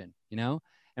Test Kitchen, you know?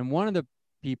 And one of the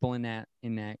people in that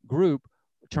group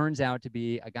turns out to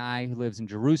be a guy who lives in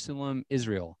Jerusalem,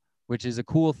 Israel, which is a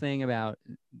cool thing about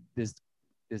this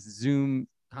Zoom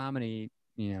comedy,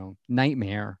 you know,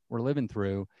 nightmare we're living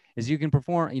through is you can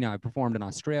perform, you know, I performed in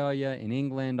Australia, in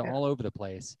England, all over the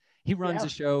place. He runs a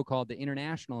show called the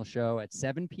International Show at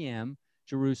 7 p.m.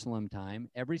 Jerusalem time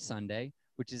every Sunday,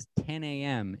 which is 10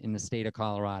 a.m. in the state of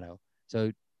Colorado. So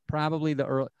probably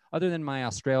other than my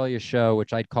Australia show,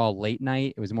 which I'd call late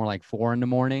night, it was more like 4 in the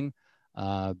morning.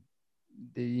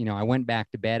 You know, I went back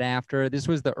to bed after. This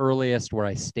was the earliest where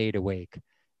I stayed awake.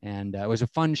 And it was a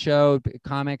fun show.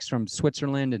 Comics from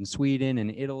Switzerland and Sweden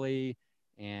and Italy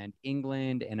and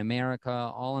England and America,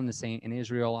 all in the same, and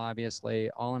Israel, obviously,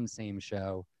 all in the same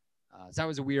show. So that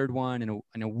was a weird one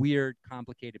and a weird,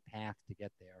 complicated path to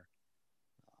get there.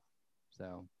 So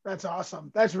So that's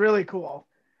awesome. That's really cool.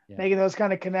 yeah. Making those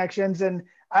kind of connections. And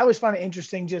I always find it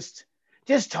interesting just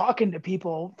talking to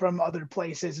people from other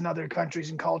places and other countries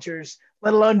and cultures,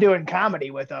 let alone doing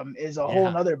comedy with them, is a whole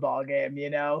Yeah. nother ball game, you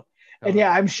know? And Totally.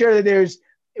 yeah, I'm sure that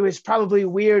it was probably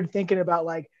weird thinking about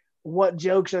like what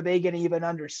jokes are they going to even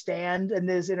understand in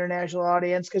this international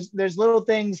audience? Because there's little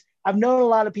things. I've known a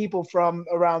lot of people from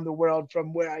around the world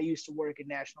from where I used to work in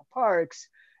national parks,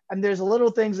 and there's little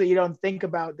things that you don't think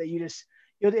about that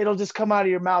it'll just come out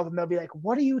of your mouth and they'll be like,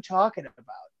 "What are you talking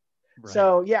about?" Right.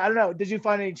 So yeah, I don't know. Did you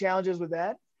find any challenges with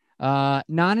that?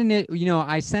 Not in it.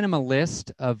 I sent him a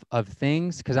list of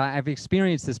things because I've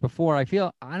experienced this before. I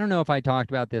don't know if I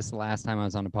talked about this the last time I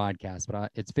was on the podcast,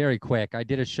 but it's very quick. I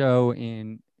did a show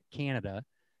in Canada,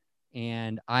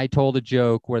 and I told a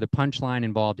joke where the punchline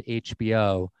involved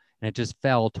HBO, and it just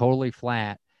fell totally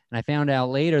flat. And I found out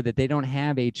later that they don't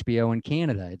have HBO in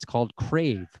Canada. It's called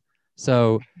Crave.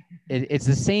 So it's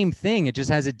the same thing. It just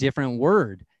has a different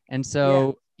word. And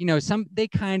Yeah. so, they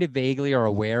kind of vaguely are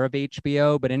aware of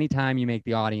HBO, but anytime you make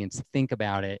the audience think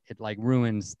about it, it like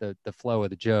ruins the flow of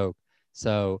the joke.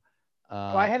 So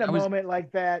Oh, I had a that was, moment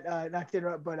like that, not to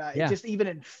interrupt, but it yeah. just even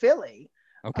in Philly.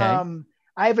 Okay.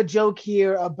 I have a joke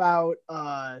here about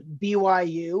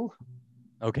BYU,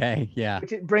 Okay. Yeah.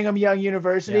 which is Brigham Young Yeah.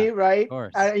 University, Of right?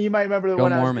 course. You might remember the Go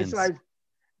one I was. Mormons.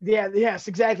 Yeah, yes,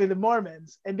 exactly, the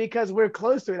Mormons. And because we're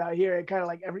close to it out here, it kind of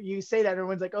like you say that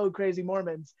everyone's like, "Oh, crazy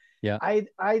Mormons." Yeah.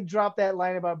 I dropped that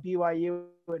line about BYU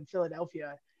in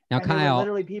Philadelphia, Now, and there were Kyle,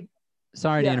 literally people.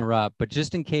 sorry to Yeah, interrupt, but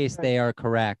just in case they are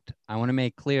correct, I want to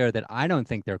make clear that I don't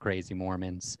think they're crazy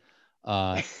Mormons.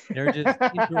 They're just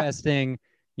interesting,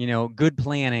 good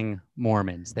planning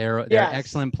Mormons. They're yes,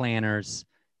 excellent planners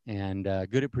and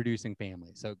good at producing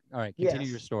families. So, all right, continue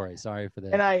your yes. story. Sorry for the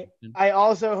And interruption. I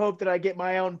also hope that I get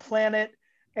my own planet.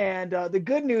 And the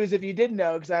good news, if you didn't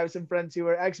know, because I have some friends who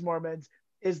are ex-Mormons,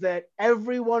 is that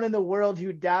everyone in the world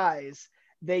who dies,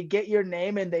 they get your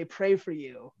name and they pray for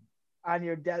you on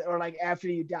your death or like after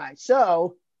you die.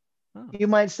 So you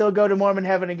might still go to Mormon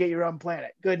heaven and get your own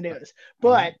planet. Good news.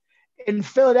 All right. But in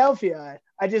Philadelphia,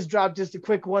 I just dropped just a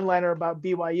quick one-liner about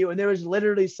BYU, and there was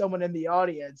literally someone in the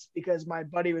audience because my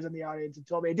buddy was in the audience and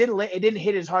told me it didn't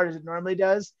hit as hard as it normally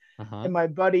does. Uh-huh. And my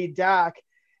buddy Doc,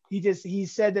 he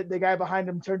said that the guy behind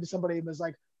him turned to somebody and was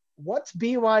like, "What's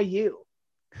BYU?"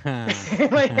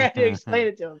 Like I had to explain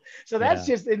it to him. So that's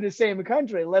just in the same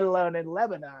country, let alone in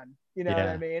Lebanon. You know what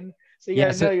I mean? So you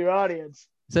got to know your audience.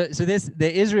 So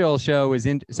the Israel show is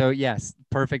in. So yes,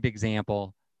 perfect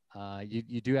example.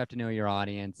 You do have to know your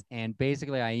audience. And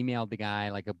basically, I emailed the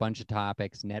guy like a bunch of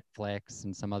topics, Netflix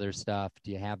and some other stuff.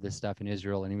 Do you have this stuff in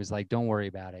Israel? And he was like, "Don't worry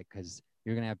about it, because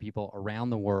you're gonna have people around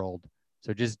the world.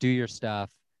 So just do your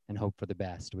stuff and hope for the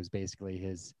best." Was basically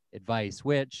his advice,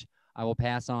 which I will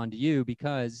pass on to you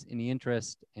because, in the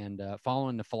interest and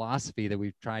following the philosophy that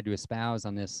we've tried to espouse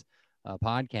on this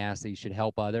podcast, that you should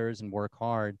help others and work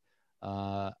hard.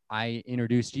 I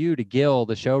introduced you to Gil,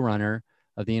 the showrunner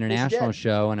of the international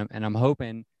show, and I'm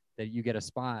hoping that you get a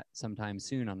spot sometime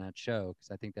soon on that show, because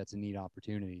I think that's a neat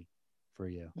opportunity for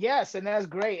you. Yes, and that's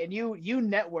great. And you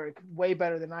network way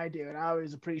better than I do, and I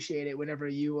always appreciate it whenever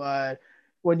you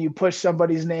when you push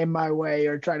somebody's name my way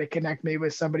or try to connect me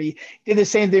with somebody. Did the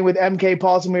same thing with MK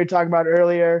Paulson we were talking about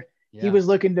earlier. Yeah. He was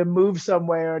looking to move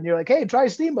somewhere, and you're like, "Hey, try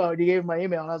Steamboat." You gave him my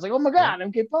email, and I was like, "Oh my God,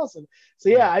 MK Paulson." So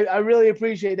yeah, I really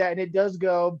appreciate that, and it does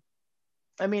go.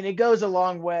 I mean, it goes a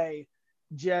long way,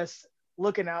 just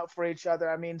looking out for each other.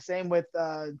 I mean, same with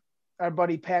our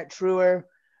buddy Pat Truer.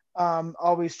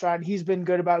 Always trying. He's been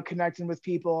good about connecting with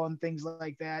people and things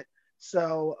like that.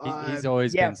 So he's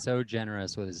always been so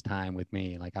generous with his time with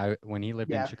me. Like when he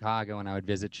lived in Chicago and I would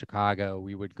visit Chicago,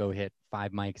 we would go hit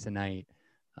 5 mics a night.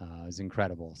 It was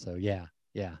incredible. So yeah.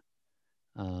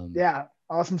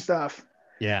 Awesome stuff.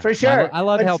 Yeah, for sure. I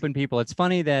love helping people. It's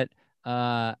funny that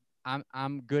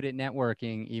I'm good at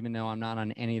networking, even though I'm not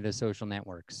on any of the social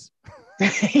networks.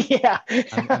 Yeah,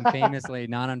 I'm famously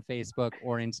not on Facebook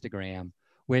or Instagram.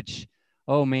 Which,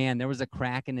 oh man, there was a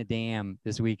crack in the dam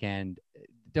this weekend.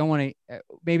 Don't want to.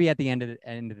 Maybe at the end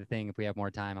of the thing, if we have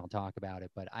more time, I'll talk about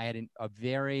it. But I had a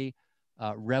very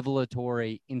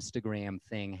revelatory Instagram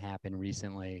thing happen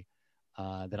recently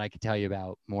that I could tell you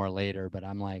about more later. But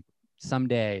I'm like,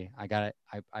 someday I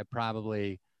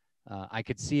probably I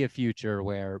could see a future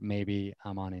where maybe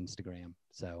I'm on Instagram.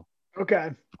 So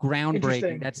okay,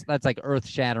 groundbreaking. That's like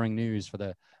earth-shattering news for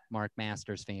the Mark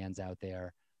Masters fans out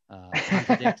there.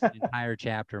 Contradicts an entire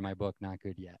chapter of my book, Not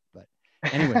Good Yet. But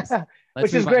anyways,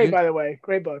 which is great, by the way.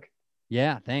 Great book.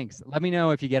 Yeah, thanks. Let me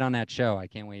know if you get on that show. I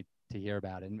can't wait to hear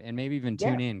about it, and maybe even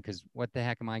tune in, because what the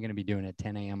heck am I going to be doing at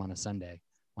 10 a.m. on a Sunday?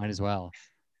 might as well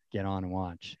get on and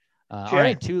watch. Sure. All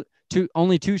right,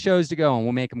 only two shows to go, and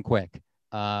we'll make them quick.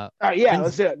 All right, yeah,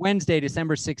 let's do it. Wednesday,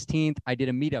 December 16th, I did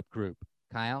a meetup group.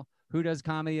 Kyle, who does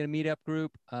comedy at a meetup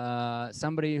group?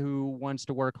 Somebody who wants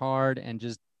to work hard and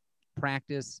just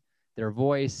practice their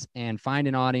voice and find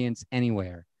an audience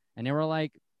anywhere. And there were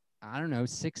like, I don't know,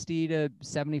 60 to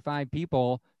 75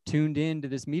 people tuned in to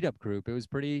this meetup group. It was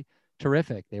pretty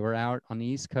terrific. They were out on the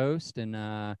East Coast, and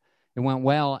it went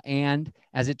well. And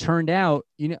as it turned out,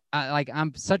 you know,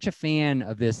 I'm such a fan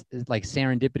of this like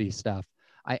serendipity stuff.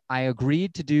 I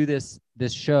agreed to do this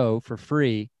show for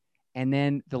free, and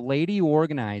then the lady who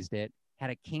organized it had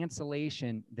a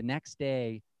cancellation the next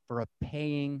day for a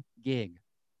paying gig.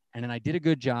 And then I did a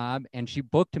good job, and she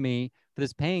booked me for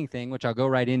this paying thing, which I'll go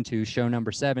right into. Show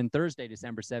number 7, Thursday,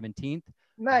 December 17th.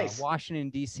 Nice. Washington,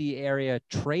 D.C. area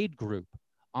trade group,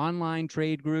 online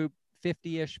trade group,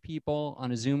 50-ish people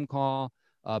on a Zoom call,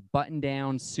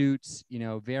 button-down suits, you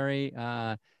know, very,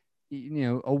 you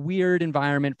know, a weird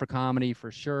environment for comedy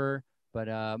for sure,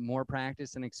 but more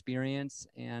practice and experience.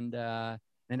 And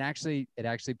it actually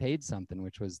paid something,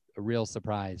 which was a real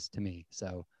surprise to me.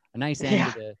 So a nice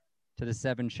end to the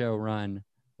 7-show run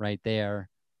right there.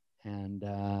 And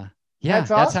yeah,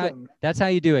 that's awesome. That's how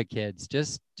you do it, kids.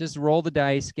 Just roll the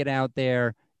dice, get out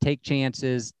there, take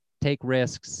chances, take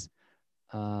risks.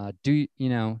 You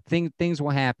know, things will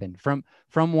happen. From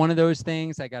one of those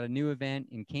things, I got a new event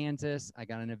in Kansas. I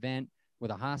got an event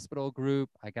with a hospital group.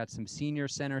 I got some senior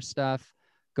center stuff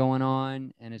going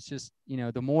on. And it's just, you know,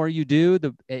 the more you do,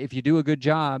 if you do a good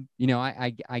job, you know,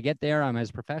 I get there, I'm as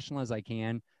professional as I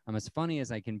can. I'm as funny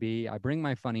as I can be. I bring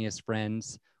my funniest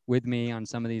friends with me on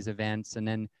some of these events, and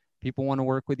then people want to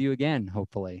work with you again,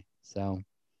 hopefully. So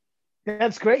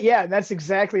that's great. Yeah, that's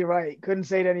exactly right. Couldn't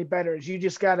say it any better. You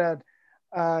just gotta,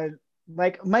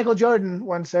 like Michael Jordan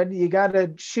once said, you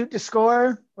gotta shoot to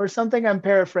score or something. I'm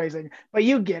paraphrasing, but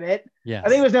you get it. Yes. I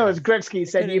think it was Gretzky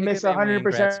said you miss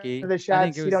 100% of the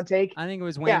shots you don't take. I think it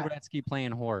was Wayne Gretzky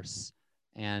playing horse,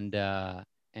 and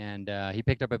he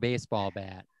picked up a baseball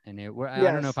bat. And I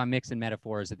don't know if I'm mixing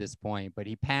metaphors at this point, but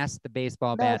he passed the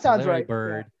baseball bat to Larry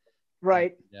Bird. Yeah.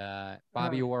 Right. And,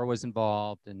 Bobby Orr was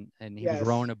involved, and he was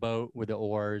rowing a boat with the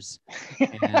oars.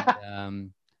 And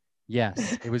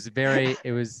yes, it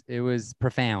was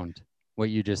profound what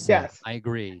you just said. Yes. I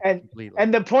agree completely.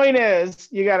 And the point is,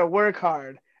 you got to work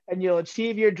hard, and you'll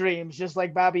achieve your dreams, just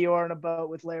like Bobby Orr in a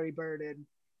boat with Larry Bird, and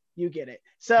you get it.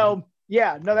 So.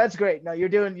 Yeah, no, that's great. No, you're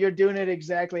doing it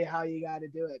exactly how you got to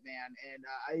do it, man. And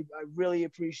I really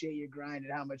appreciate your grind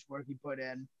and how much work you put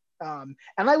in. And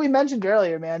like we mentioned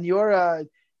earlier, man, your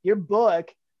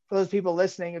book, for those people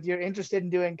listening, if you're interested in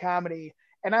doing comedy,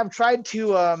 and I've tried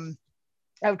to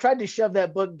shove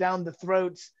that book down the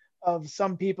throats of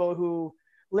some people who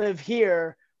live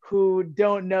here who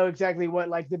don't know exactly what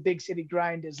like the big city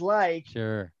grind is like.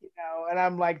 Sure. You know, and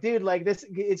I'm like, dude, like this,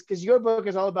 it's because your book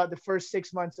is all about the first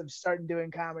 6 months of starting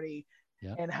doing comedy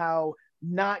and how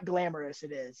not glamorous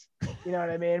it is. You know what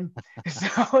I mean?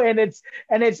 So, and it's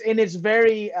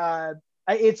very,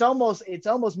 it's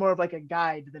almost more of like a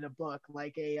guide than a book,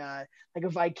 like a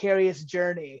vicarious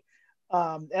journey.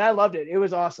 And I loved it. It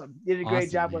was awesome. You did a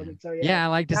great job with it. So I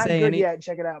like to say,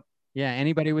 check it out. Yeah,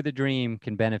 anybody with a dream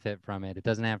can benefit from it. It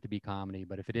doesn't have to be comedy,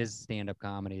 but if it is stand-up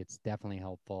comedy, it's definitely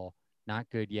helpful.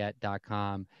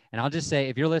 Notgoodyet.com. And I'll just say,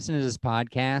 if you're listening to this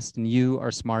podcast and you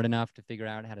are smart enough to figure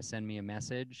out how to send me a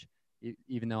message,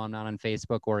 even though I'm not on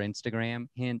Facebook or Instagram,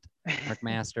 hint,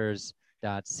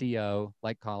 markmasters.co,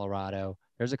 like Colorado.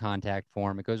 There's a contact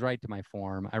form. It goes right to my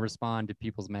form. I respond to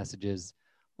people's messages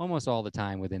almost all the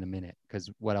time within a minute, because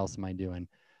what else am I doing?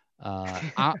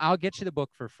 I'll get you the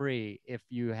book for free if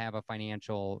you have a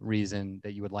financial reason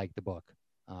that you would like the book.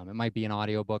 It might be an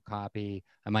audiobook copy.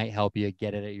 I might help you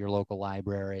get it at your local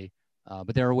library.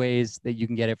 But there are ways that you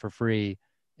can get it for free.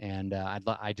 And I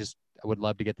would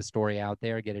love to get the story out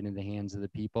there, get it in the hands of the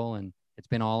people. And it's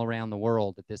been all around the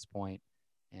world at this point.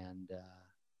 And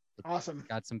it's awesome.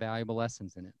 Got some valuable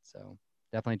lessons in it. So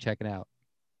definitely check it out.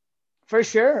 For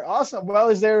sure. Awesome. Well,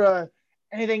 is there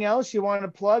anything else you want to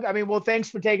plug? I mean, well, thanks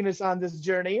for taking us on this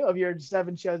journey of your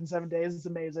 7 shows in 7 days. It's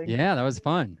amazing. Yeah, that was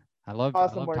fun. I love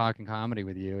talking comedy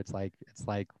with you. It's like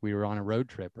we were on a road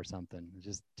trip or something.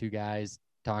 Just two guys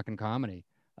talking comedy.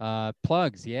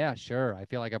 Plugs, yeah, sure. I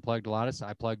feel like I plugged a lot of stuff.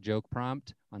 I plugged Joke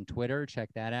Prompt on Twitter. Check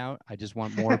that out. I just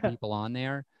want more people on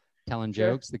there telling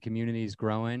jokes. The community is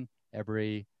growing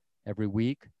every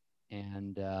week.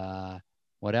 And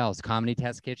what else? Comedy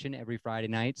Test Kitchen every Friday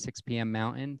night, 6 p.m.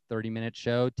 Mountain, 30-minute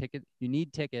show. You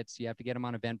need tickets. You have to get them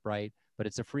on Eventbrite, but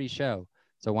it's a free show.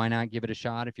 So why not give it a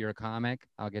shot? If you're a comic,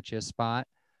 I'll get you a spot.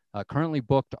 currently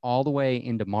booked all the way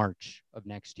into March of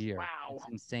next year. Wow. It's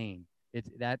insane.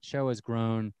 That show has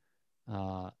grown.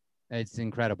 It's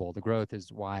incredible. The growth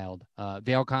is wild.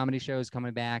 Vail Comedy Show is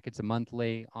coming back. It's a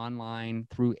monthly online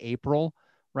through April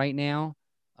right now.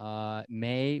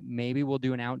 Maybe we'll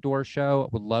do an outdoor show.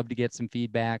 Would love to get some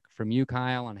feedback from you,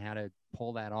 Kyle, on how to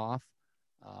pull that off.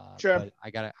 Sure.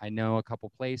 But I know a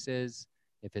couple places.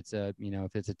 If it's a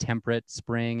temperate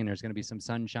spring and there's going to be some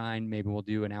sunshine, maybe we'll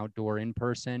do an outdoor in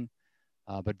person.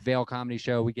 But Vail Comedy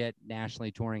Show, we get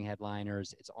nationally touring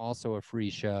headliners. It's also a free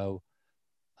show,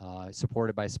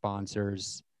 supported by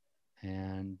sponsors.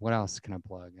 And what else can I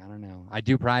plug? I don't know. I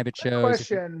do private shows.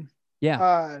 Question.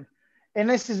 Yeah. And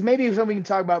this is maybe something we can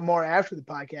talk about more after the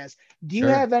podcast. Do you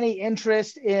have any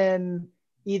interest in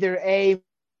either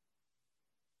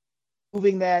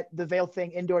moving the Vail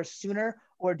thing indoors sooner,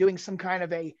 or doing some kind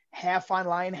of a half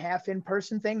online, half in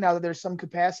person thing now that there's some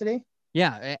capacity?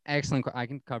 Yeah, excellent. I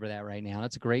can cover that right now.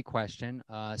 That's a great question.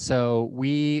 So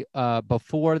we,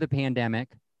 before the pandemic,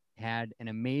 had an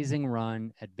amazing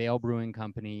run at Vail Brewing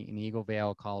Company in Eagle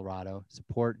Vail, Colorado.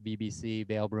 Support VBC,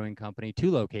 Vail Brewing Company,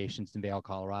 2 locations in Vail,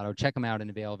 Colorado. Check them out in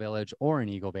the Vail Village or in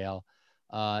Eagle Vail.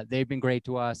 They've been great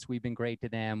to us. We've been great to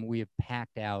them. We have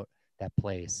packed out that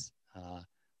place.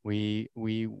 We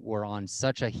were on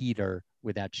such a heater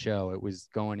with that show. It was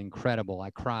going incredible. I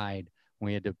cried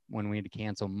when we had to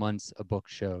cancel months of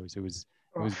booked shows. It was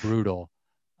brutal.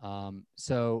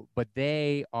 But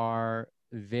they are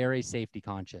very safety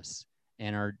conscious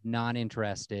and are not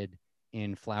interested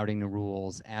in flouting the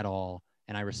rules at all.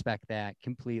 And I respect that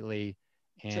completely.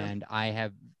 And I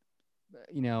have,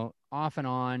 off and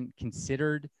on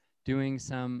considered doing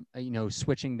some,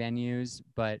 switching venues,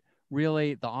 but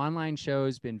really the online show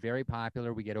has been very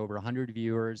popular. We get over 100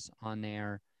 viewers on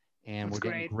there, and we're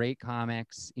getting great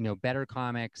comics, better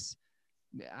comics.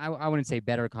 I wouldn't say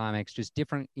better comics, just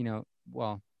different,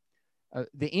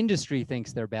 the industry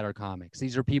thinks they're better comics.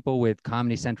 These are people with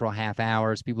Comedy Central half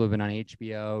hours, people who've been on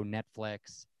HBO,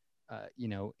 Netflix,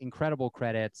 incredible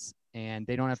credits, and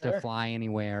they don't have to fly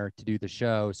anywhere to do the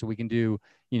show. So we can do,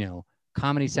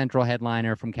 Comedy Central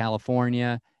headliner from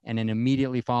California, and then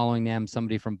immediately following them,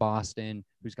 somebody from Boston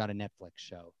who's got a Netflix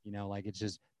show, it's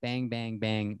just bang, bang,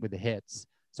 bang with the hits.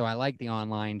 So I like the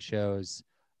online shows.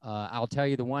 I'll tell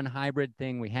you the one hybrid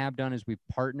thing we have done is we've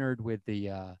partnered with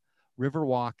the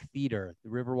Riverwalk Theater, the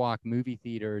Riverwalk movie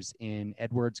theaters in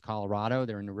Edwards, Colorado.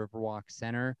 They're in the Riverwalk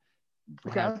Center.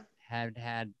 Have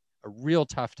had a real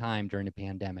tough time during the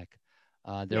pandemic.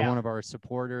 They're one of our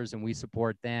supporters, and we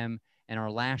support them. And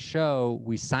our last show,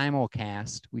 we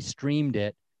simulcast, we streamed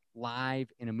it live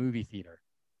in a movie theater.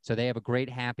 So they have a great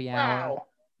happy hour. Wow.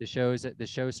 The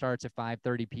show starts at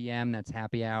 5:30 p.m. That's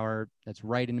happy hour. That's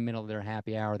right in the middle of their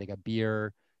happy hour. They got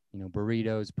beer,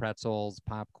 burritos, pretzels,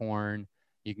 popcorn.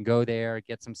 You can go there,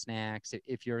 get some snacks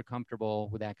if you're comfortable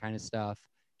with that kind of stuff.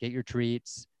 Get your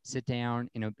treats, sit down,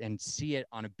 and see it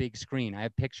on a big screen. I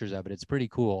have pictures of it. It's pretty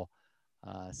cool.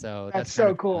 So that's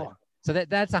so cool. Fun. So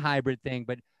that's a hybrid thing.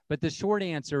 But the short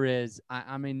answer is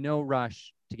I'm in no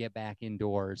rush to get back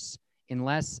indoors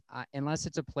unless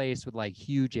it's a place with like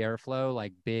huge airflow,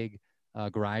 like big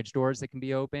garage doors that can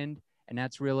be opened. And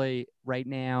that's really right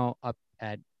now up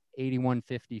at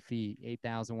 8,150 feet,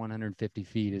 8,150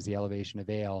 feet is the elevation of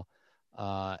Vail.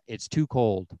 It's too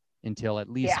cold until at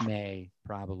least May,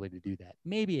 probably, to do that.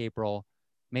 Maybe April,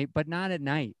 but not at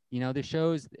night. The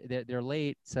shows, they're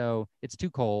late, so it's too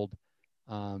cold.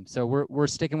 So we're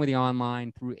sticking with the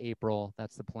online through April.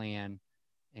 That's the plan.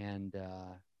 And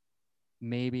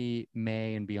maybe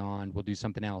May and beyond, we'll do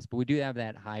something else. But we do have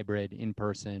that hybrid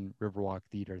in-person Riverwalk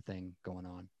Theater thing going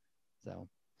on. So.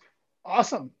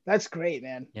 Awesome. That's great,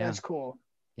 man. Yeah. That's cool.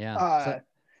 Yeah.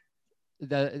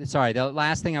 The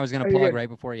last thing I was going to plug right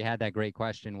before you had that great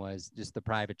question was just the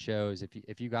private shows.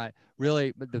 If you got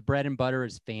really, the bread and butter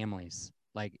is families.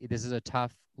 Like, this is a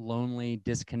tough, lonely,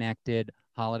 disconnected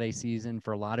holiday season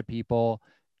for a lot of people.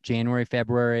 January,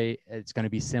 February, it's going to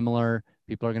be similar.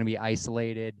 People are going to be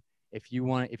isolated. If you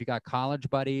got college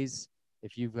buddies,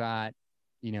 if you've got,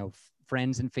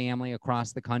 friends and family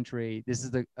across the country, this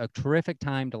is a terrific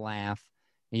time to laugh.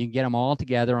 And you can get them all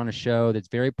together on a show that's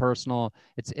very personal.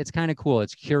 It's kind of cool.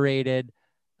 It's curated.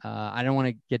 I don't want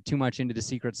to get too much into the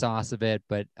secret sauce of it,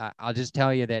 but I'll just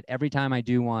tell you that every time I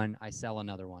do one, I sell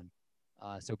another one.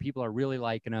 So people are really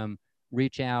liking them.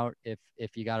 Reach out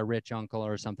if you got a rich uncle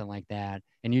or something like that.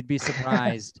 And you'd be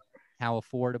surprised how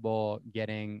affordable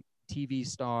getting TV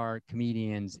star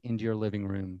comedians into your living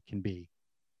room can be.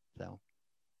 So.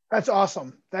 That's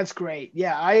awesome. That's great.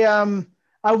 Yeah,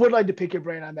 I would like to pick your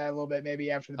brain on that a little bit, maybe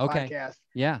after the podcast.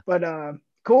 Yeah. But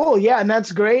Cool. Yeah, and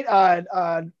that's great.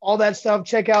 All that stuff.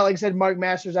 Check out, like I said,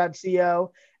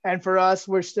 markmasters.co. And for us,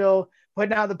 we're still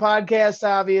putting out the podcast,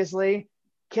 obviously,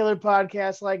 killer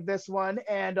podcasts like this one,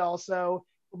 and also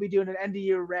we'll be doing an end of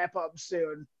year wrap up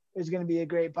soon. It's going to be a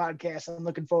great podcast. I'm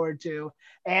looking forward to.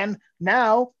 And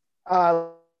now,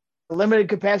 limited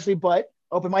capacity, but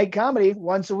open mic comedy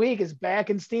once a week is back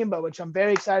in Steamboat, which I'm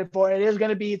very excited for. It's going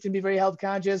to be very health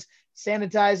conscious,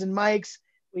 sanitizing mics.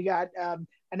 We got an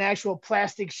actual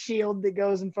plastic shield that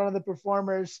goes in front of the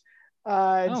performers,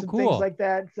 and some cool. things like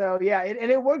that. So yeah,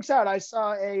 and it works out. I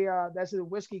saw that's a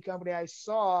whiskey company. I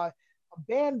saw a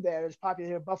band there that's popular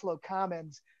here, Buffalo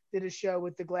Commons, did a show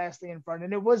with the glass thing in front,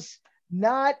 and it was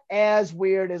not as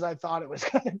weird as I thought it was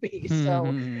going to be. So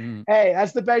hey,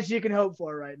 that's the best you can hope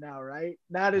for right now, right?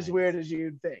 Not as weird as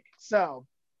you'd think. So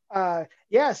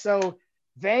yeah, so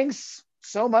thanks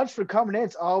so much for coming in.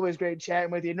 It's always great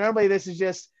chatting with you. Normally this is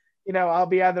just, I'll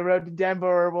be on the road to Denver,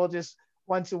 or we'll just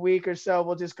once a week or so,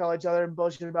 we'll just call each other and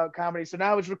bullshit about comedy. So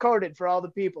now it's recorded for all the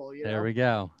people. There we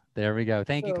go.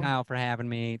 Thank you, Kyle, for having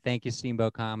me. Thank you,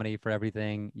 Steamboat Comedy, for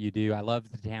everything you do. I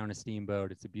love the town of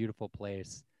Steamboat. It's a beautiful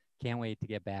place. Can't wait to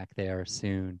get back there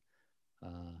soon.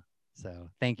 So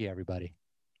thank you, everybody.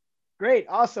 Great.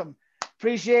 Awesome.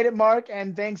 Appreciate it, Mark.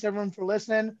 And thanks, everyone, for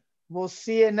listening. We'll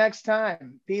see you next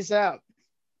time. Peace out.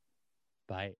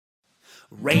 Bye.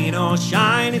 Rain or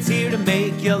shine, it's here to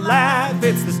make you laugh.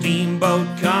 It's the Steamboat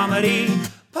Comedy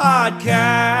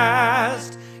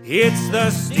Podcast. It's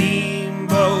the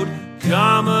Steamboat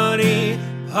Comedy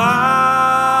Podcast.